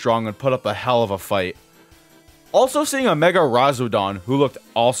damn strong and put up a hell of a fight. Also seeing a Mega Razudon, who looked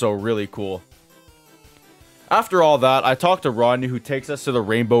also really cool. After all that, I talk to Rodney, who takes us to the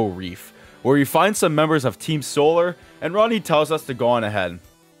Rainbow Reef, where we find some members of Team Solar, and Rodney tells us to go on ahead.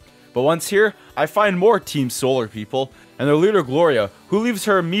 But once here, I find more Team Solar people, and their leader Gloria, who leaves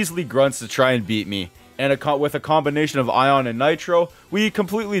her measly grunts to try and beat me, and with a combination of Ion and Nitro, we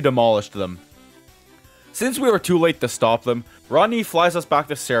completely demolished them. Since we were too late to stop them, Rodney flies us back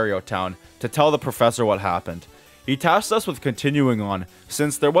to Serio Town to tell the Professor what happened. He tasked us with continuing on,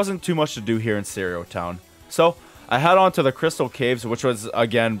 since there wasn't too much to do here in Serio Town. So, I head on to the Crystal Caves, which was,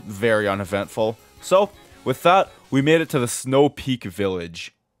 again, very uneventful. So, with that, we made it to the Snow Peak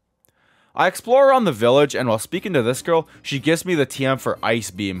Village. I explore around the village, and while speaking to this girl, she gives me the TM for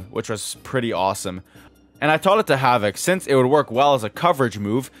Ice Beam, which was pretty awesome. And I taught it to Havoc, since it would work well as a coverage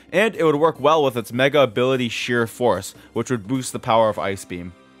move, and it would work well with its Mega ability Sheer Force, which would boost the power of Ice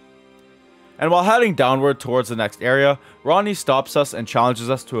Beam. And while heading downward towards the next area, Ronnie stops us and challenges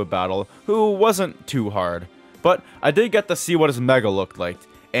us to a battle, who wasn't too hard. But I did get to see what his Mega looked like,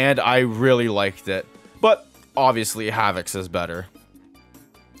 and I really liked it. But obviously Havoc's is better.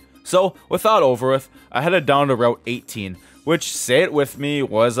 So, with that over with, I headed down to Route 18, which, say it with me,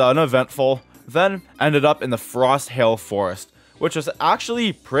 was uneventful, then ended up in the Frost Hail Forest, which was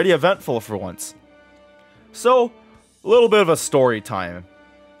actually pretty eventful for once. So, a little bit of a story time.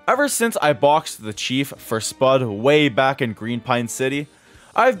 Ever since I boxed the Chief for Spud way back in Green Pine City,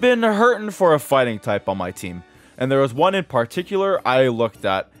 I've been hurting for a fighting type on my team, and there was one in particular I looked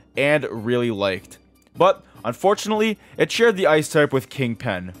at and really liked. But, unfortunately, it shared the ice type with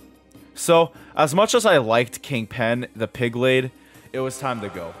Kingpen. So, as much as I liked Kingpen, the Piglade, it was time to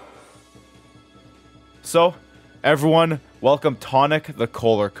go. So, everyone, welcome Tonic the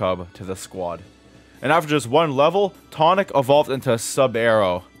Kohler Cub to the squad. And after just one level, Tonic evolved into a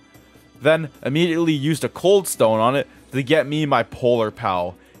Sub-Arrow. Then, immediately used a Cold Stone on it to get me my Polar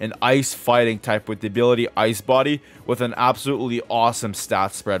Pal, an ice fighting type with the ability Ice Body with an absolutely awesome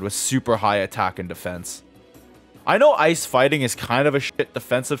stat spread with super high attack and defense. I know ice fighting is kind of a shit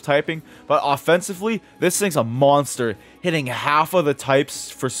defensive typing, but offensively, this thing's a monster, hitting half of the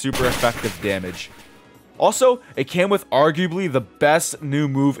types for super effective damage. Also, it came with arguably the best new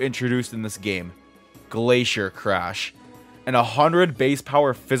move introduced in this game, Glacier Crash, and 100 base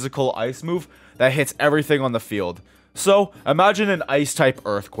power physical ice move that hits everything on the field. So, imagine an ice type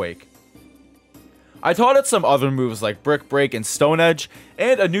Earthquake. I taught it some other moves like Brick Break and Stone Edge,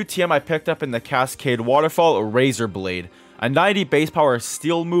 and a new TM I picked up in the Cascade Waterfall, Razor Blade, a 90 base power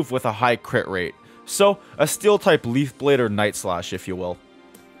steel move with a high crit rate. So, a steel type Leaf Blade or Night Slash, if you will.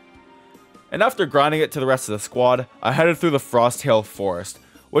 And after grinding it to the rest of the squad, I headed through the Frost Hail Forest,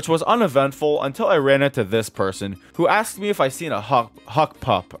 which was uneventful until I ran into this person, who asked me if I seen a Huck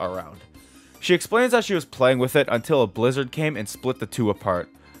Pup around. She explains that she was playing with it until a blizzard came and split the two apart.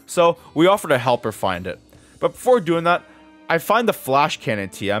 so we offer to help her find it. But before doing that, I find the Flash Cannon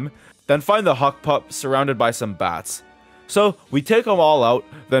TM, then find the Huck Pup surrounded by some bats. So we take them all out,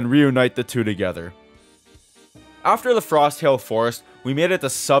 then reunite the two together. After the Frosthail Forest, we made it to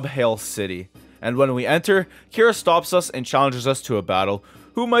Subhail City, and when we enter, Kira stops us and challenges us to a battle,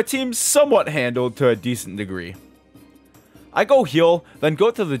 who my team somewhat handled to a decent degree. I go heal, then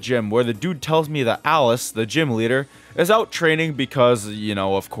go to the gym where the dude tells me that Alice, the gym leader, is out training because, you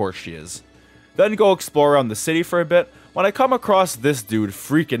know, of course she is. Then go explore around the city for a bit, when I come across this dude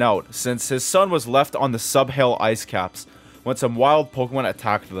freaking out since his son was left on the Subhail ice caps when some wild Pokemon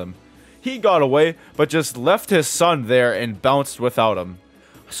attacked them. He got away, but just left his son there and bounced without him.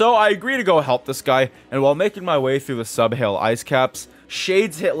 So I agree to go help this guy, and while making my way through the Subhail ice caps,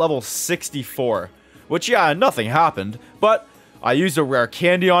 Shades hit level 64. Which, yeah, nothing happened, but I used a rare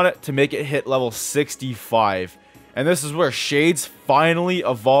candy on it to make it hit level 65. And this is where Shades finally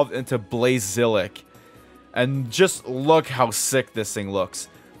evolved into Blazillic. And just look how sick this thing looks.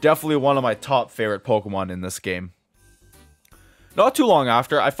 Definitely one of my top favorite Pokemon in this game. Not too long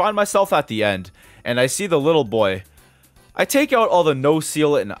after, I find myself at the end, and I see the little boy. I take out all the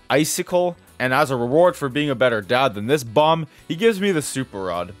No-Seal and Icicle, and as a reward for being a better dad than this bum, he gives me the Super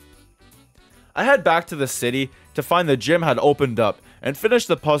Rod. I head back to the city to find the gym had opened up, and finish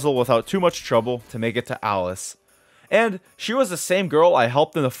the puzzle without too much trouble to make it to Alice. And she was the same girl I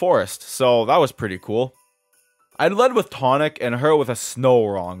helped in the forest, so that was pretty cool. I led with Tonic and her with a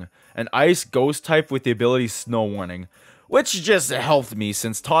Snow-Rong, an ice ghost type with the ability Snow Warning, which just helped me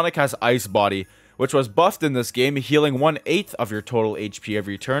since Tonic has Ice Body, which was buffed in this game, healing 1/8 of your total HP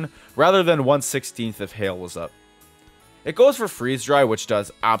every turn, rather than 1/16 if Hail was up. It goes for Freeze Dry, which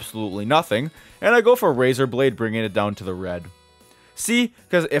does absolutely nothing, and I go for Razor Blade, bringing it down to the red. See,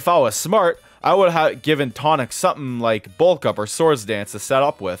 because if I was smart, I would have given Tonic something like Bulk Up or Swords Dance to set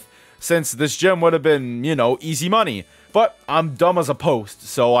up with, since this gym would have been, you know, easy money. But I'm dumb as a post,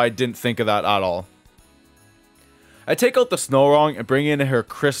 so I didn't think of that at all. I take out the Snow-Rong and bring in her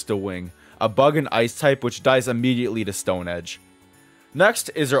Crystal Wing, a bug and ice type which dies immediately to Stone Edge. Next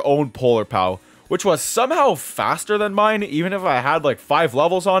is her own Polar Pow, which was somehow faster than mine even if I had like 5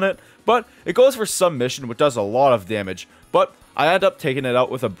 levels on it, but it goes for some mission which does a lot of damage, but I end up taking it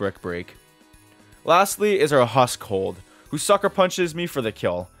out with a Brick Break. Lastly is her Husk Hold, who sucker punches me for the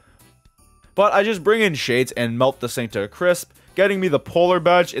kill. But I just bring in Shades and melt this thing to a crisp, getting me the Polar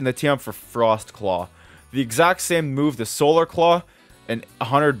Badge in the TM for Frost Claw. The exact same move to Solar Claw, an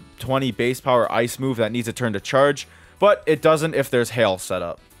 120 base power ice move that needs a turn to charge, but it doesn't if there's Hail set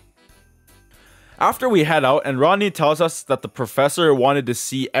up. After we head out, and Rodney tells us that the professor wanted to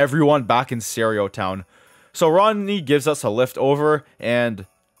see everyone back in Serio Town. So Rodney gives us a lift over, and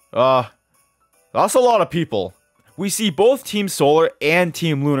that's a lot of people. We see both Team Solar and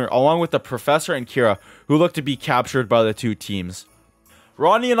Team Lunar, along with the Professor and Kira, who look to be captured by the two teams.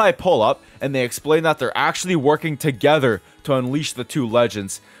 Rodney and I pull up, and they explain that they're actually working together to unleash the two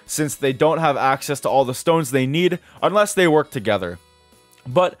legends, since they don't have access to all the stones they need unless they work together.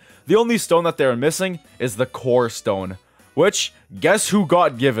 But the only stone that they're missing is the Core Stone, which, guess who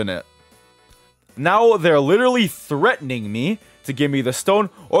got given it? Now they're literally threatening me to give me the stone,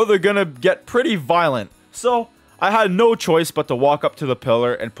 or they're gonna get pretty violent. So I had no choice but to walk up to the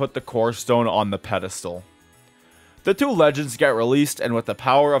pillar and put the Core Stone on the pedestal. The two legends get released, and with the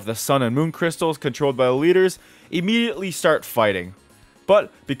power of the Sun and Moon crystals controlled by the leaders, immediately start fighting.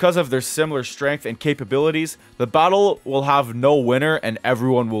 But because of their similar strength and capabilities, the battle will have no winner and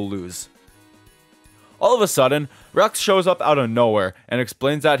everyone will lose. All of a sudden, Rex shows up out of nowhere and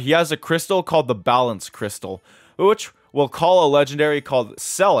explains that he has a crystal called the Balance Crystal, which will call a legendary called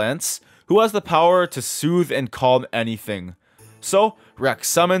Celance, who has the power to soothe and calm anything. So Rex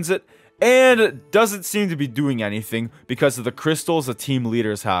summons it, and it doesn't seem to be doing anything because of the crystals the team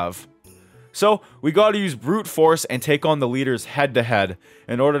leaders have. So we gotta use brute force and take on the leaders head to head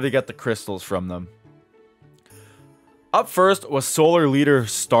in order to get the crystals from them. Up first was Solar leader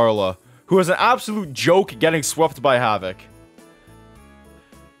Starla, who was an absolute joke getting swept by Havoc.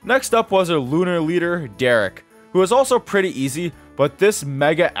 Next up was our Lunar leader Derek, who was also pretty easy, but this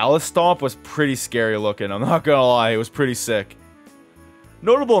Mega Alice Stomp was pretty scary looking, I'm not gonna lie, it was pretty sick.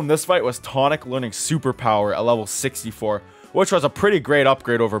 Notable in this fight was Tonic learning Super Power at level 64, which was a pretty great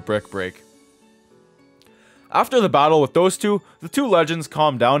upgrade over Brick Break. After the battle with those two, the two legends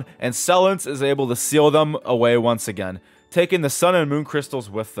calm down and Celance is able to seal them away once again, taking the Sun and Moon crystals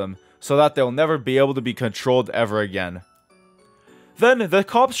with them, so that they'll never be able to be controlled ever again. Then the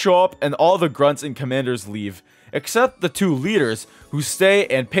cops show up and all the grunts and commanders leave, except the two leaders, who stay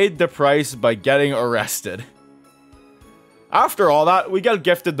and paid the price by getting arrested. After all that, we get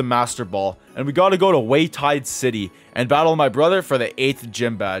gifted the Master Ball, and we gotta go to Waytide City and battle my brother for the 8th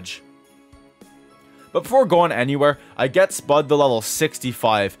gym badge. But before going anywhere, I get Spud to level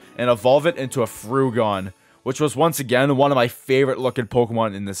 65 and evolve it into a Frugon, which was once again one of my favorite looking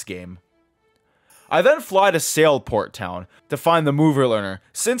Pokemon in this game. I then fly to Sailport Town to find the Mover Learner,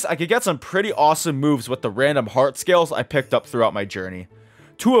 since I could get some pretty awesome moves with the random heart scales I picked up throughout my journey.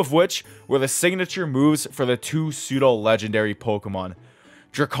 2 of which were the signature moves for the 2 pseudo-legendary Pokemon.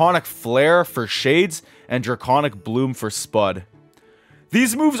 Draconic Flare for Shades and Draconic Bloom for Spud.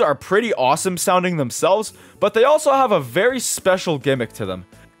 These moves are pretty awesome sounding themselves, but they also have a very special gimmick to them.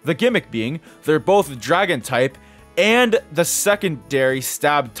 The gimmick being, they're both Dragon type and the secondary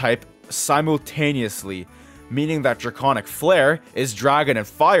Stab type simultaneously, meaning that Draconic Flare is Dragon and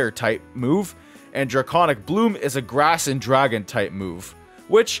Fire type move, and Draconic Bloom is a Grass and Dragon type move.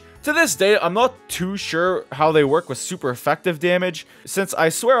 Which, to this day, I'm not too sure how they work with super effective damage, since I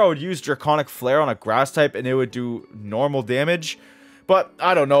swear I would use Draconic Flare on a Grass type and it would do normal damage. But,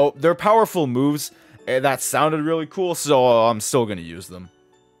 I don't know, they're powerful moves, and that sounded really cool, so I'm still gonna use them.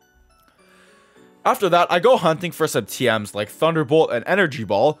 After that, I go hunting for some TMs like Thunderbolt and Energy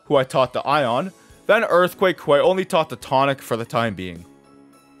Ball, who I taught to Ion, then Earthquake, who I only taught to Tonic for the time being.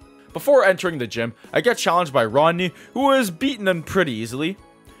 Before entering the gym, I get challenged by Rodney, who was beaten them pretty easily.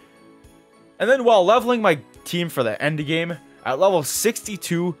 And then while leveling my team for the endgame, at level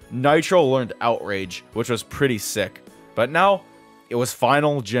 62, Nitro learned Outrage, which was pretty sick. But now, it was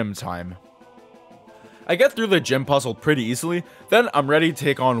final gym time. I get through the gym puzzle pretty easily, then I'm ready to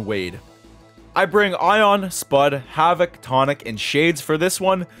take on Wade. I bring Ion, Spud, Havoc, Tonic, and Shades for this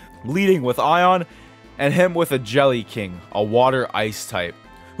one, leading with Ion, and him with a Jelly King, a Water Ice type,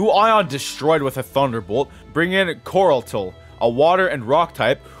 who Ion destroyed with a Thunderbolt, bringing in Coraltil, a Water and Rock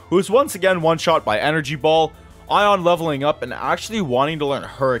type, who is once again one-shot by Energy Ball, Ion leveling up and actually wanting to learn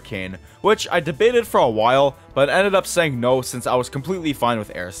Hurricane, which I debated for a while, but ended up saying no since I was completely fine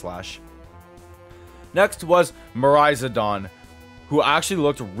with Air Slash. Next was Miraidon, who actually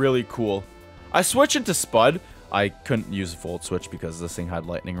looked really cool. I switched into Spud. I couldn't use a Volt Switch because this thing had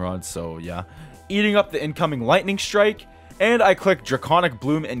Lightning Rod, so yeah. Eating up the incoming Lightning Strike, and I click Draconic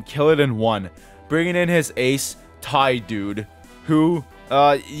Bloom and kill it in one, bringing in his ace, Dude, who,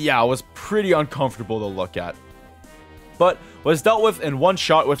 yeah, was pretty uncomfortable to look at. But was dealt with in one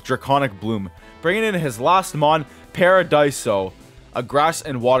shot with Draconic Bloom, bringing in his last mon, Paradiso, a Grass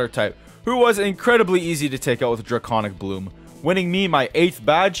and Water type, who was incredibly easy to take out with Draconic Bloom, winning me my 8th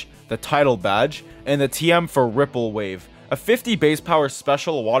badge, the title badge, and the TM for Ripple Wave, a 50 base power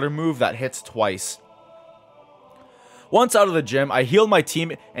special water move that hits twice. Once out of the gym, I heal my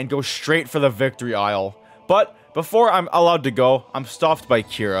team and go straight for the Victory Isle. But before I'm allowed to go, I'm stopped by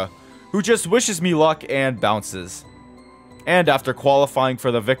Kira, who just wishes me luck and bounces. And after qualifying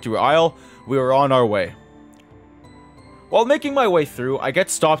for the Victory Isle, we were on our way. While making my way through, I get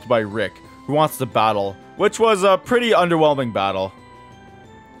stopped by Rick, who wants to battle, which was a pretty underwhelming battle.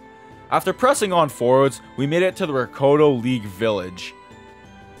 After pressing on forwards, we made it to the Rikoto League Village.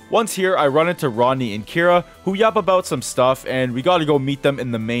 Once here, I run into Rodney and Kira, who yap about some stuff, and we gotta go meet them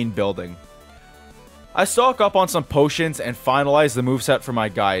in the main building. I stock up on some potions and finalize the moveset for my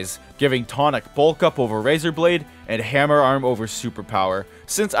guys, giving Tonic Bulk Up over Razor Blade and Hammer Arm over Superpower,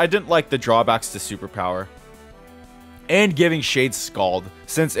 since I didn't like the drawbacks to Superpower. And giving Shade Scald,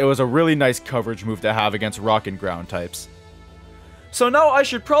 since it was a really nice coverage move to have against Rock and Ground types. So now I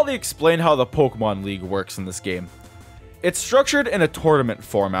should probably explain how the Pokemon League works in this game. It's structured in a tournament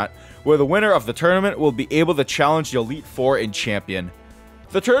format, where the winner of the tournament will be able to challenge the Elite Four in Champion.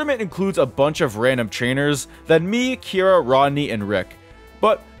 The tournament includes a bunch of random trainers, then me, Kira, Rodney, and Rick.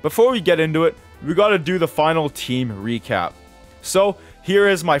 But before we get into it, we gotta do the final team recap. So here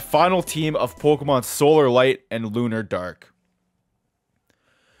is my final team of Pokemon Solar Light and Lunar Dark.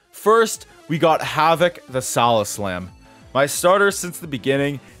 First, we got Havoc the Salaslam. My starter since the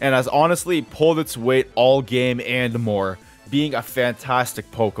beginning, and has honestly pulled its weight all game and more, being a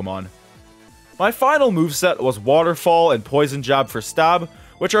fantastic Pokemon. My final moveset was Waterfall and Poison Jab for Stab,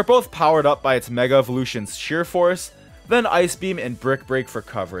 which are both powered up by its Mega Evolution's Sheer Force, then Ice Beam and Brick Break for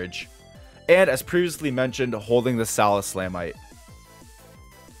coverage. And as previously mentioned, holding the Salaslamite.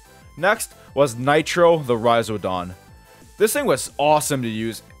 Next was Nitro the Rhizodon. This thing was awesome to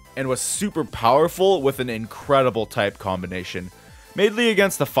use, and was super powerful with an incredible type combination, mainly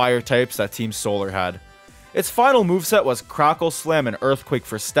against the fire types that Team Solar had. Its final moveset was Crackle Slam and Earthquake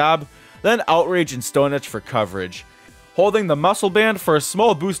for stab, then Outrage and Stone Edge for coverage, holding the Muscle Band for a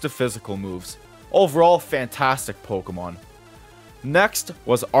small boost of physical moves. Overall, fantastic Pokemon. Next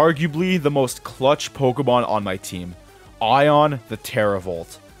was arguably the most clutch Pokemon on my team, Ion the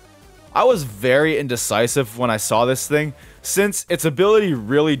Terravolt. I was very indecisive when I saw this thing, since its ability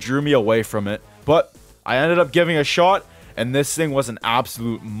really drew me away from it, but I ended up giving a shot, and this thing was an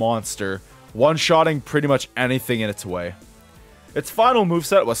absolute monster, one-shotting pretty much anything in its way. Its final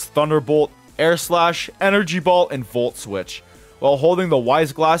moveset was Thunderbolt, Air Slash, Energy Ball, and Volt Switch, while holding the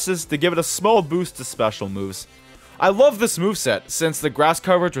Wise Glasses to give it a small boost to special moves. I love this moveset, since the grass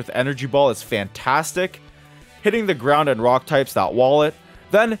coverage with Energy Ball is fantastic, hitting the ground and rock types that wall it,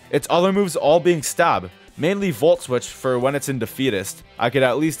 then its other moves all being stab, mainly Volt Switch for when it's in defeatist. I could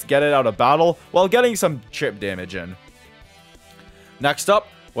at least get it out of battle while getting some chip damage in. Next up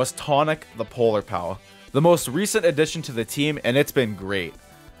was Tonic the Polar Pow, the most recent addition to the team, and it's been great.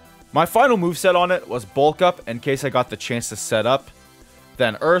 My final moveset on it was Bulk Up in case I got the chance to set up,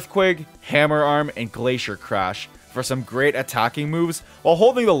 then Earthquake, Hammer Arm, and Glacier Crash for some great attacking moves while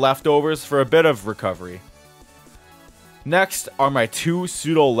holding the leftovers for a bit of recovery. Next are my two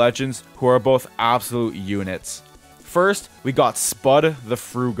pseudo legends who are both absolute units. First, we got Spud the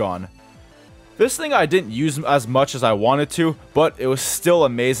Frugon. This thing I didn't use as much as I wanted to, but it was still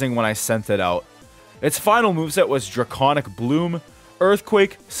amazing when I sent it out. Its final moveset was Draconic Bloom,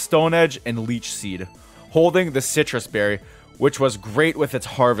 Earthquake, Stone Edge, and Leech Seed, holding the Citrus Berry, which was great with its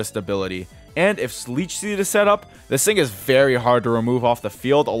Harvest ability. And if Leech Seed is set up, this thing is very hard to remove off the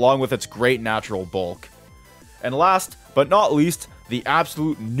field along with its great natural bulk. And last but not least, the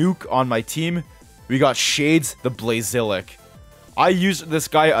absolute nuke on my team, we got Shades the Blazilic. I used this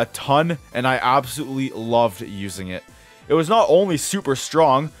guy a ton, and I absolutely loved using it. It was not only super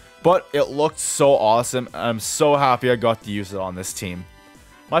strong, but it looked so awesome, and I'm so happy I got to use it on this team.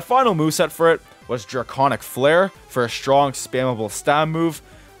 My final moveset for it was Draconic Flare for a strong spammable stab move,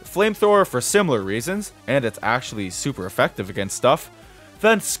 Flamethrower for similar reasons, and it's actually super effective against stuff,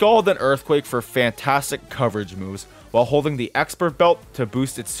 then Scald and Earthquake for fantastic coverage moves, while holding the Expert Belt to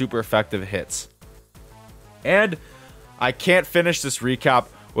boost its super effective hits. And I can't finish this recap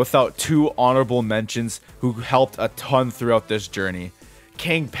without two honorable mentions who helped a ton throughout this journey.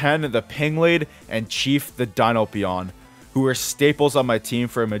 King Pen the Pinglade and Chief the Dinopeon, who were staples on my team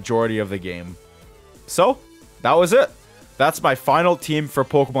for a majority of the game. So, that was it. That's my final team for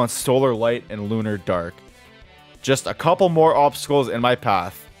Pokemon Solar Light and Lunar Dark. Just a couple more obstacles in my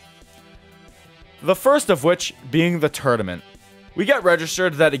path. The first of which being the tournament. We get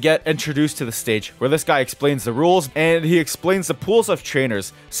registered to get introduced to the stage, where this guy explains the rules, and he explains the pools of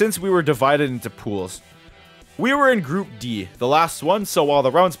trainers, since we were divided into pools. We were in Group D, the last one, so while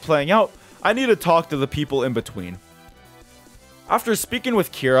the round's playing out, I need to talk to the people in between. After speaking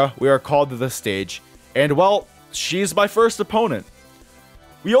with Kira, we are called to the stage, and well, she's my first opponent.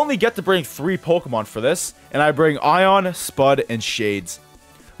 We only get to bring 3 Pokemon for this, and I bring Ion, Spud, and Shades.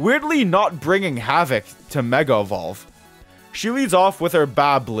 Weirdly not bringing Havoc to Mega Evolve. She leads off with her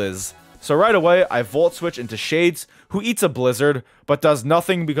Babliz, so right away I Volt Switch into Shades, who eats a Blizzard, but does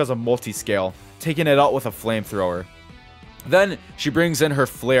nothing because of Multiscale, taking it out with a Flamethrower. Then she brings in her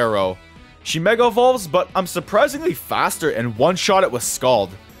Flareon. She Mega Evolves, but I'm surprisingly faster and one-shot it with Scald.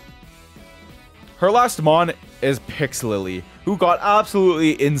 Her last Mon is Pixlily, who got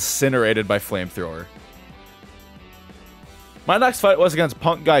absolutely incinerated by Flamethrower. My next fight was against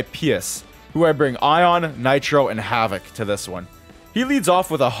Punk Guy Pius, who I bring Ion, Nitro, and Havoc to this one. He leads off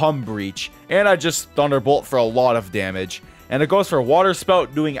with a Hum Breach, and I just Thunderbolt for a lot of damage, and it goes for Water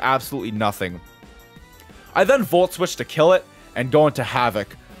Spout doing absolutely nothing. I then Volt Switch to kill it, and go into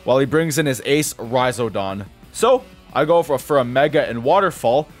Havoc, while he brings in his ace Rhizodon. So, I go for a Mega and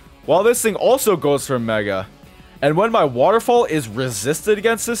Waterfall, while this thing also goes for Mega. And when my Waterfall is resisted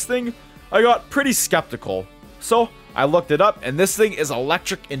against this thing, I got pretty skeptical. So, I looked it up, and this thing is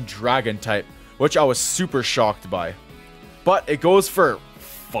Electric and Dragon type, which I was super shocked by. But it goes for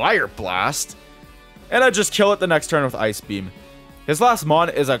Fire Blast, and I just kill it the next turn with Ice Beam. His last Mon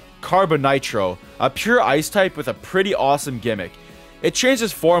is a Carbonitro, a pure Ice type with a pretty awesome gimmick. It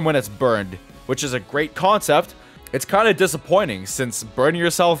changes form when it's burned, which is a great concept. It's kind of disappointing since burning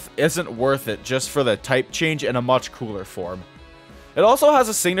yourself isn't worth it just for the type change in a much cooler form. It also has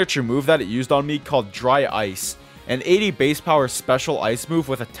a signature move that it used on me called Dry Ice, an 80 base power special ice move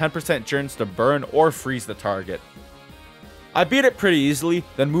with a 10% chance to burn or freeze the target. I beat it pretty easily,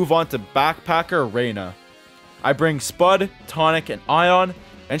 then move on to Backpacker Reina. I bring Spud, Tonic, and Ion,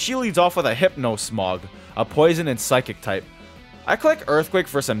 and she leads off with a Hypno Smog, a poison and psychic type. I click Earthquake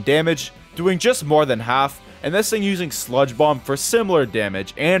for some damage, doing just more than half, and this thing using Sludge Bomb for similar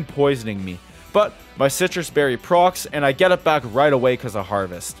damage and poisoning me, but my Citrus Berry procs and I get it back right away because of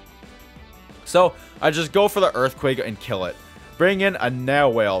Harvest. So I just go for the Earthquake and kill it. Bring in a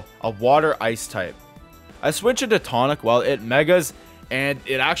Nailwhale, a water ice type. I switch into Tonic while it megas, and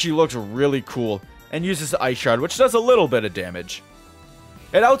it actually looks really cool, and uses Ice Shard, which does a little bit of damage.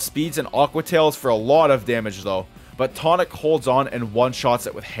 It outspeeds an Aqua Tails for a lot of damage though, but Tonic holds on and one-shots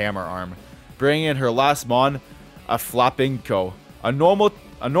it with Hammer Arm, bringing in her last mon, a Flapinko, a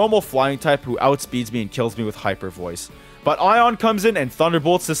normal flying type who outspeeds me and kills me with Hyper Voice. But Ion comes in and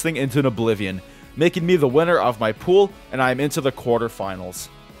thunderbolts this thing into an oblivion, making me the winner of my pool, and I am into the quarterfinals.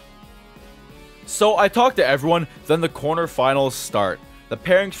 So I talk to everyone, then the quarterfinals start. The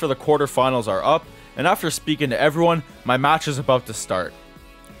pairings for the quarterfinals are up, and after speaking to everyone, my match is about to start.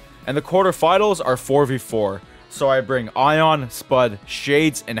 And the quarterfinals are 4v4, so I bring Ion, Spud,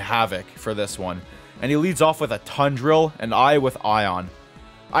 Shades, and Havoc for this one. And he leads off with a Tundrill, and I with Ion.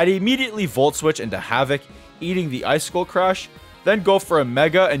 I'd immediately Volt Switch into Havoc, eating the Icicle Crash, then go for a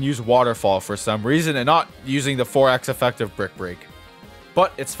Mega and use Waterfall for some reason, and not using the 4x effective Brick Break.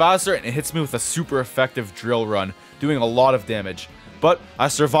 But it's faster and it hits me with a super effective Drill Run, doing a lot of damage. But I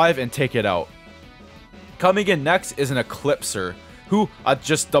survive and take it out. Coming in next is an Eclipser, who I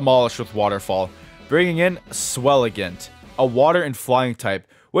just demolished with Waterfall, bringing in Swelligant, a water and flying type,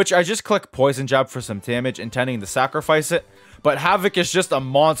 which I just click Poison Jab for some damage, intending to sacrifice it, but Havoc is just a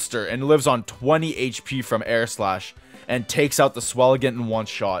monster and lives on 20 HP from Air Slash, and takes out the Swelligant in one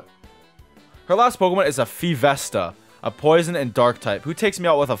shot. Her last Pokemon is a Fivesta, a Poison and Dark type, who takes me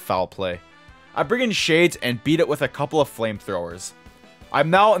out with a Foul Play. I bring in Shades and beat it with a couple of Flamethrowers. I'm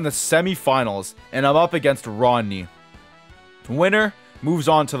now in the semi-finals, and I'm up against Rodney. Winner moves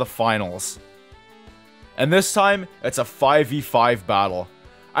on to the finals. And this time, it's a 5v5 battle.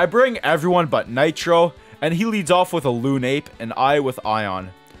 I bring everyone but Nitro, and he leads off with a Lunape, and I with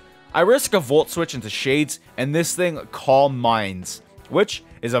Ion. I risk a Volt Switch into Shades, and this thing Calm Minds, which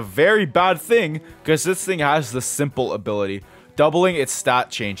is a very bad thing, because this thing has the Simple ability, doubling its stat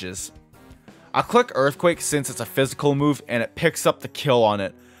changes. I click Earthquake since it's a physical move, and it picks up the kill on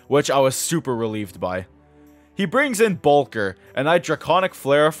it, which I was super relieved by. He brings in Bulker, and I Draconic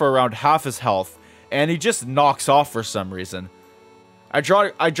Flare for around half his health, and he just knocks off for some reason. I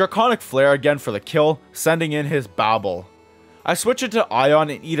Draconic Flare again for the kill, sending in his Babble. I switch into Ion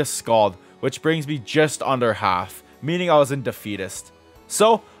and eat a Scald, which brings me just under half, meaning I was in Defeatist.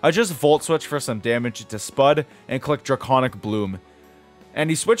 So, I just Volt Switch for some damage into Spud, and click Draconic Bloom. And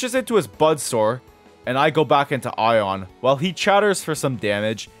he switches into his Budsaur, and I go back into Ion, while he chatters for some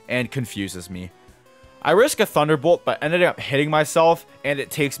damage, and confuses me. I risk a Thunderbolt, but ended up hitting myself, and it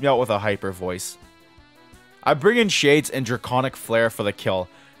takes me out with a Hyper Voice. I bring in Shades and Draconic Flare for the kill,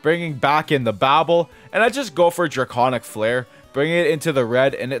 bringing back in the Babble, and I just go for Draconic Flare, bringing it into the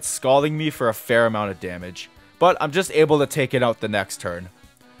red, and it's scalding me for a fair amount of damage. But I'm just able to take it out the next turn.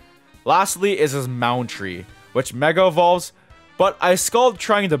 Lastly is his Mountry, which Mega Evolves, but I Scald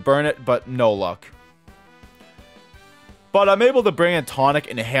trying to burn it, but no luck. But I'm able to bring in Tonic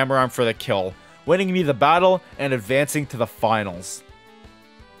and Hammer Arm for the kill, winning me the battle and advancing to the finals.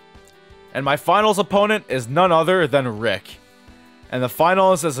 And my finals opponent is none other than Rick. And the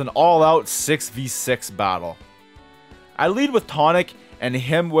finals is an all-out 6v6 battle. I lead with Tonic and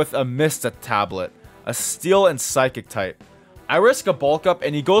him with a Mista Tablet, a Steel and Psychic type. I risk a Bulk Up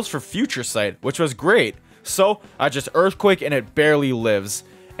and he goes for Future Sight, which was great. So I just Earthquake and it barely lives,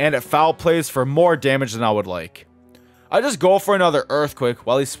 and it Foul Plays for more damage than I would like. I just go for another Earthquake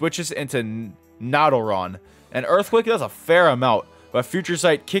while he switches into Nadoron, and Earthquake does a fair amount, but Future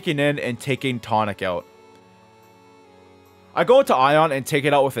Sight kicking in and taking Tonic out. I go into Ion and take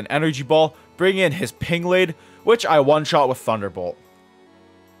it out with an Energy Ball, bringing in his Pinglade, which I one-shot with Thunderbolt.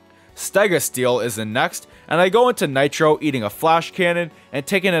 Stegasteel is in next, and I go into Nitro eating a Flash Cannon and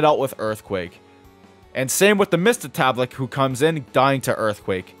taking it out with Earthquake. And same with the Mista Tablet who comes in dying to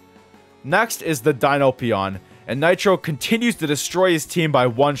Earthquake. Next is the Dinopeon, and Nitro continues to destroy his team by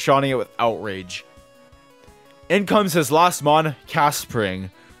one-shotting it with Outrage. In comes his last mon,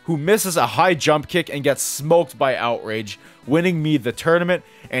 Caspring, who misses a high jump kick and gets smoked by Outrage, winning me the tournament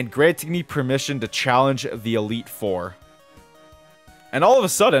and granting me permission to challenge the Elite Four. And all of a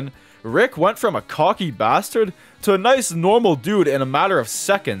sudden, Rick went from a cocky bastard to a nice normal dude in a matter of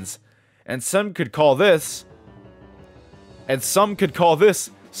seconds. And some could call this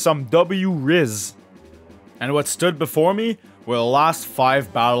some W-Riz. And what stood before me were the last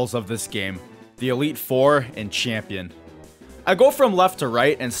 5 battles of this game, the Elite Four and Champion. I go from left to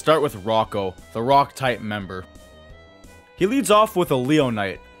right and start with Rocco, the Rock type member. He leads off with a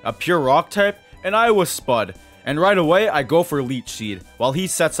Leonite, a pure Rock type, and I was Spud, and right away I go for Leech Seed, while he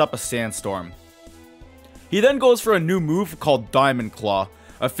sets up a Sandstorm. He then goes for a new move called Diamond Claw,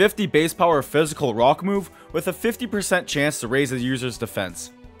 a 50 base power physical rock move with a 50% chance to raise the user's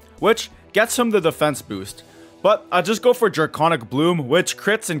defense. which gets him the defense boost. But I just go for Draconic Bloom, which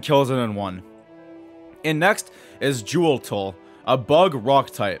crits and kills it in one. And next is Jewel Toll, a bug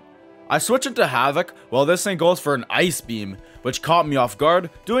rock type. I switch into Havoc while this thing goes for an Ice Beam, which caught me off guard,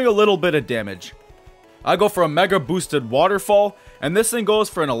 doing a little bit of damage. I go for a Mega Boosted Waterfall, and this thing goes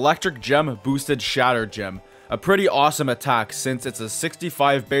for an Electric Gem Boosted Shatter Gem. A pretty awesome attack since it's a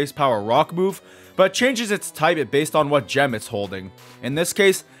 65 base power rock move, but changes its type based on what gem it's holding. In this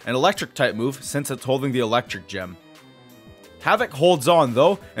case, an electric type move since it's holding the electric gem. Havoc holds on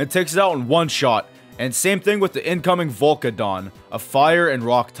though and takes it out in one shot, and same thing with the incoming Volcadon, a fire and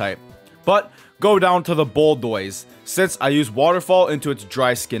rock type. But go down to the Bulldoze since I use Waterfall into its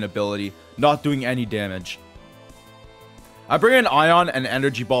dry skin ability, not doing any damage. I bring in Ion and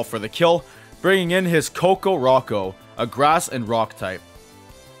Energy Ball for the kill, bringing in his Coco Rocco, a grass and rock type.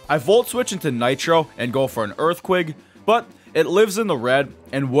 I Volt Switch into Nitro and go for an Earthquake, but it lives in the red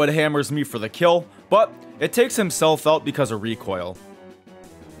and Wood Hammers me for the kill, but it takes himself out because of recoil.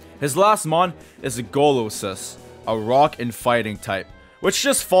 His last mon is a Golosis, a rock and fighting type, which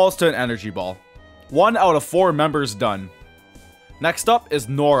just falls to an Energy Ball. 1 out of 4 members done. Next up is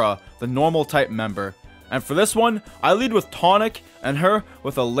Nora, the normal type member, and for this one, I lead with Tonic and her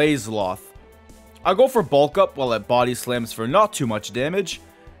with a Lazeloth. I go for bulk up while it body slams for not too much damage,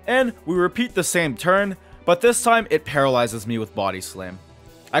 and we repeat the same turn, but this time it paralyzes me with body slam.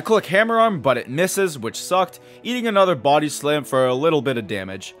 I click hammer arm, but it misses, which sucked, eating another body slam for a little bit of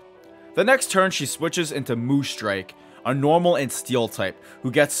damage. The next turn she switches into Moo Strike, a normal and steel type,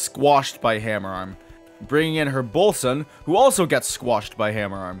 who gets squashed by hammer arm, bringing in her Bolson, who also gets squashed by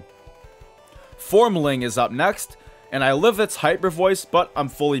hammer arm. Formling is up next, and I live its hyper voice, but I'm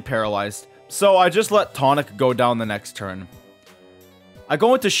fully paralyzed. So I just let Tonic go down the next turn. I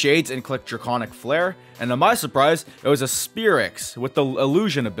go into Shades and click Draconic Flare, and to my surprise, it was a Spearix with the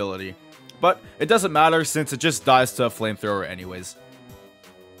illusion ability. But it doesn't matter since it just dies to a flamethrower anyways.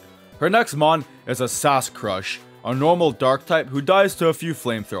 Her next mon is a Sascrush, a normal dark type who dies to a few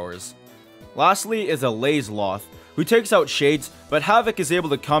flamethrowers. Lastly is a Lazeloth, who takes out Shades, but Havoc is able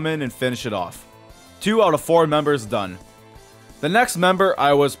to come in and finish it off. 2 out of 4 members done. The next member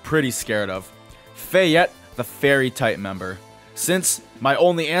I was pretty scared of. Fayette, the fairy type member. Since my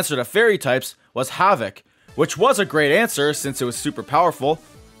only answer to fairy types was Havoc, which was a great answer since it was super powerful,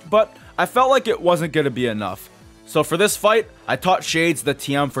 but I felt like it wasn't going to be enough. So for this fight, I taught Shades the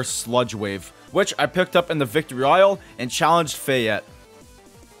TM for Sludge Wave, which I picked up in the Victory Isle and challenged Fayette.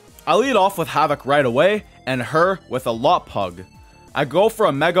 I lead off with Havoc right away, and her with a Lopug. I go for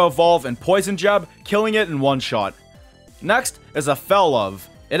a Mega Evolve and Poison Jab, killing it in one shot. Next is a Fellove.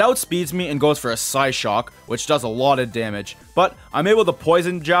 It outspeeds me and goes for a Psyshock, which does a lot of damage, but I'm able to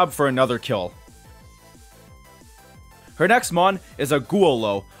Poison Jab for another kill. Her next mon is a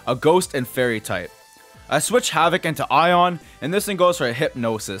Guolo, a Ghost and Fairy type. I switch Havoc into Ion, and this thing goes for a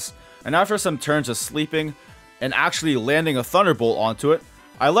Hypnosis, and after some turns of sleeping, and actually landing a Thunderbolt onto it,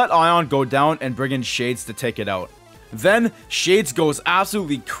 I let Ion go down and bring in Shades to take it out. Then, Shades goes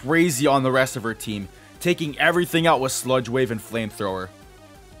absolutely crazy on the rest of her team, taking everything out with Sludge Wave and Flamethrower.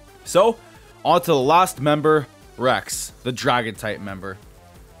 So, on to the last member, Rex, the Dragon type member.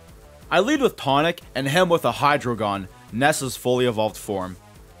 I lead with Tonic and him with a Hydreigon, Nessa's fully evolved form.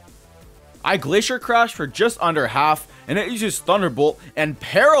 I Glacier Crash for just under half, and it uses Thunderbolt and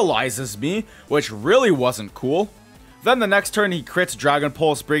paralyzes me, which really wasn't cool. Then the next turn he crits Dragon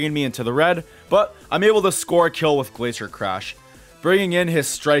Pulse, bringing me into the red, but I'm able to score a kill with Glacier Crash, bringing in his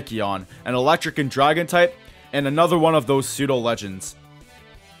Strikeon, an electric and dragon type, and another one of those pseudo legends.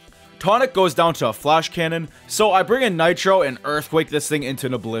 Tonic goes down to a Flash Cannon, so I bring in Nitro and Earthquake this thing into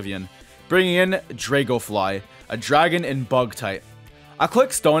an Oblivion, bringing in Dragonfly, a dragon and bug type. I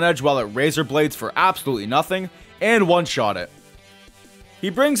click Stone Edge while it Razor Blades for absolutely nothing, and one-shot it. He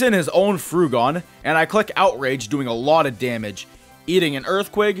brings in his own Frugon, and I click Outrage, doing a lot of damage, eating an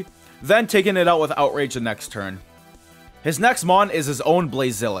Earthquake, then taking it out with Outrage the next turn. His next mon is his own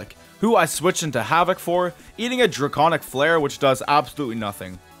Blazillic, who I switched into Havoc for, eating a Draconic Flare, which does absolutely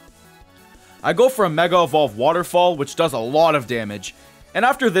nothing. I go for a Mega Evolve Waterfall, which does a lot of damage, and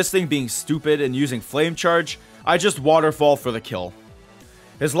after this thing being stupid and using Flame Charge, I just Waterfall for the kill.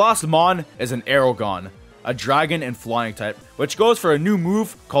 His last mon is an Aerogon, a dragon and flying type, which goes for a new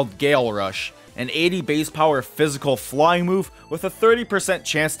move called Gale Rush, an 80 base power physical flying move with a 30%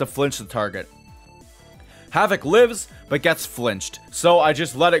 chance to flinch the target. Havoc lives, but gets flinched, so I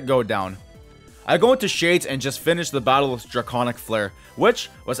just let it go down. I go into Shades and just finish the battle with Draconic Flare, which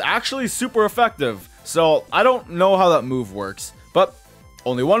was actually super effective, so I don't know how that move works, but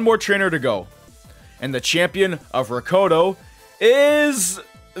only one more trainer to go. And the champion of Rakoto is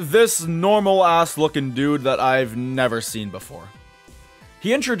this normal ass looking dude that I've never seen before.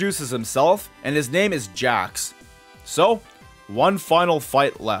 He introduces himself and his name is Jax. So, one final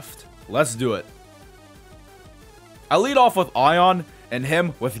fight left. Let's do it. I lead off with Ion and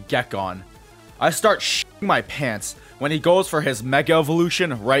him with Gekon. I start shitting my pants when he goes for his Mega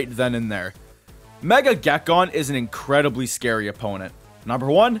Evolution right then and there. Mega Gekon is an incredibly scary opponent. Number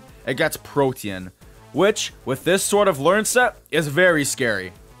one, it gets Protean, which, with this sort of learn set, is very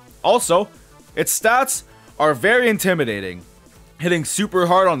scary. Also, its stats are very intimidating, hitting super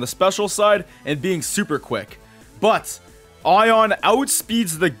hard on the special side and being super quick. But Ion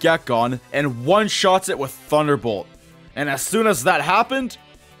outspeeds the Gekon and one-shots it with Thunderbolt. And as soon as that happened,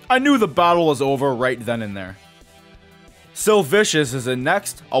 I knew the battle was over right then and there. Sylvicious is in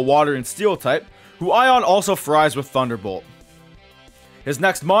next, a Water and Steel type, who Ion also fries with Thunderbolt. His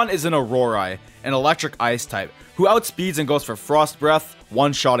next mon is an Aurori, an Electric Ice type, who outspeeds and goes for Frost Breath,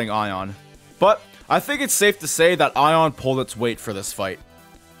 one-shotting Ion. But I think it's safe to say that Ion pulled its weight for this fight.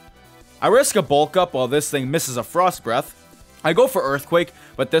 I risk a bulk up while this thing misses a Frost Breath. I go for Earthquake,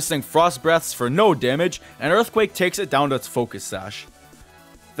 but this thing Frost Breaths for no damage, and Earthquake takes it down to its Focus Sash.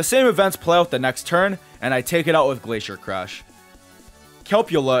 The same events play out the next turn, and I take it out with Glacier Crash.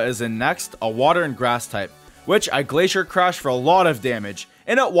 Kelpula is in next, a Water and Grass type, which I Glacier Crash for a lot of damage,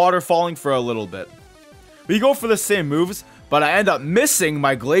 and it waterfalling for a little bit. We go for the same moves, but I end up missing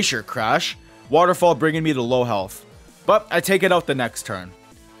my Glacier Crash, Waterfall bringing me to low health. But I take it out the next turn.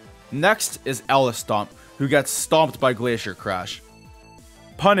 Next is Elistomp, who gets stomped by Glacier Crash.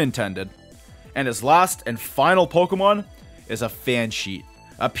 Pun intended. And his last and final Pokemon is a Fansheet,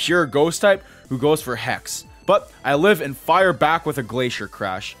 a pure Ghost type who goes for Hex. But I live and fire back with a Glacier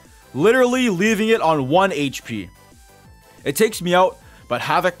Crash, literally leaving it on 1 HP. It takes me out, but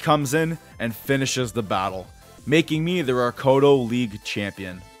Havoc comes in and finishes the battle, making me the Rakoto League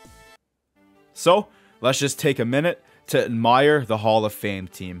champion. So, let's just take a minute to admire the Hall of Fame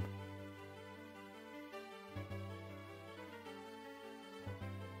team.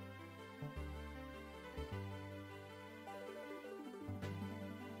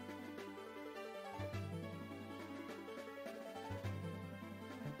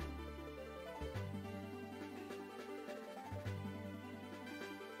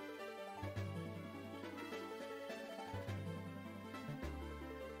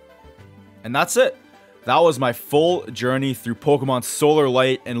 And that's it. That was my full journey through Pokemon Solar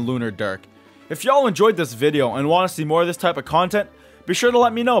Light and Lunar Dark. If y'all enjoyed this video and want to see more of this type of content, be sure to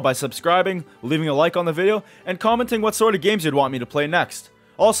let me know by subscribing, leaving a like on the video, and commenting what sort of games you'd want me to play next.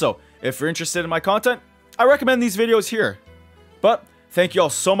 Also, if you're interested in my content, I recommend these videos here. But, thank y'all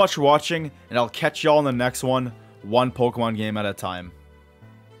so much for watching, and I'll catch y'all in the next one Pokemon game at a time.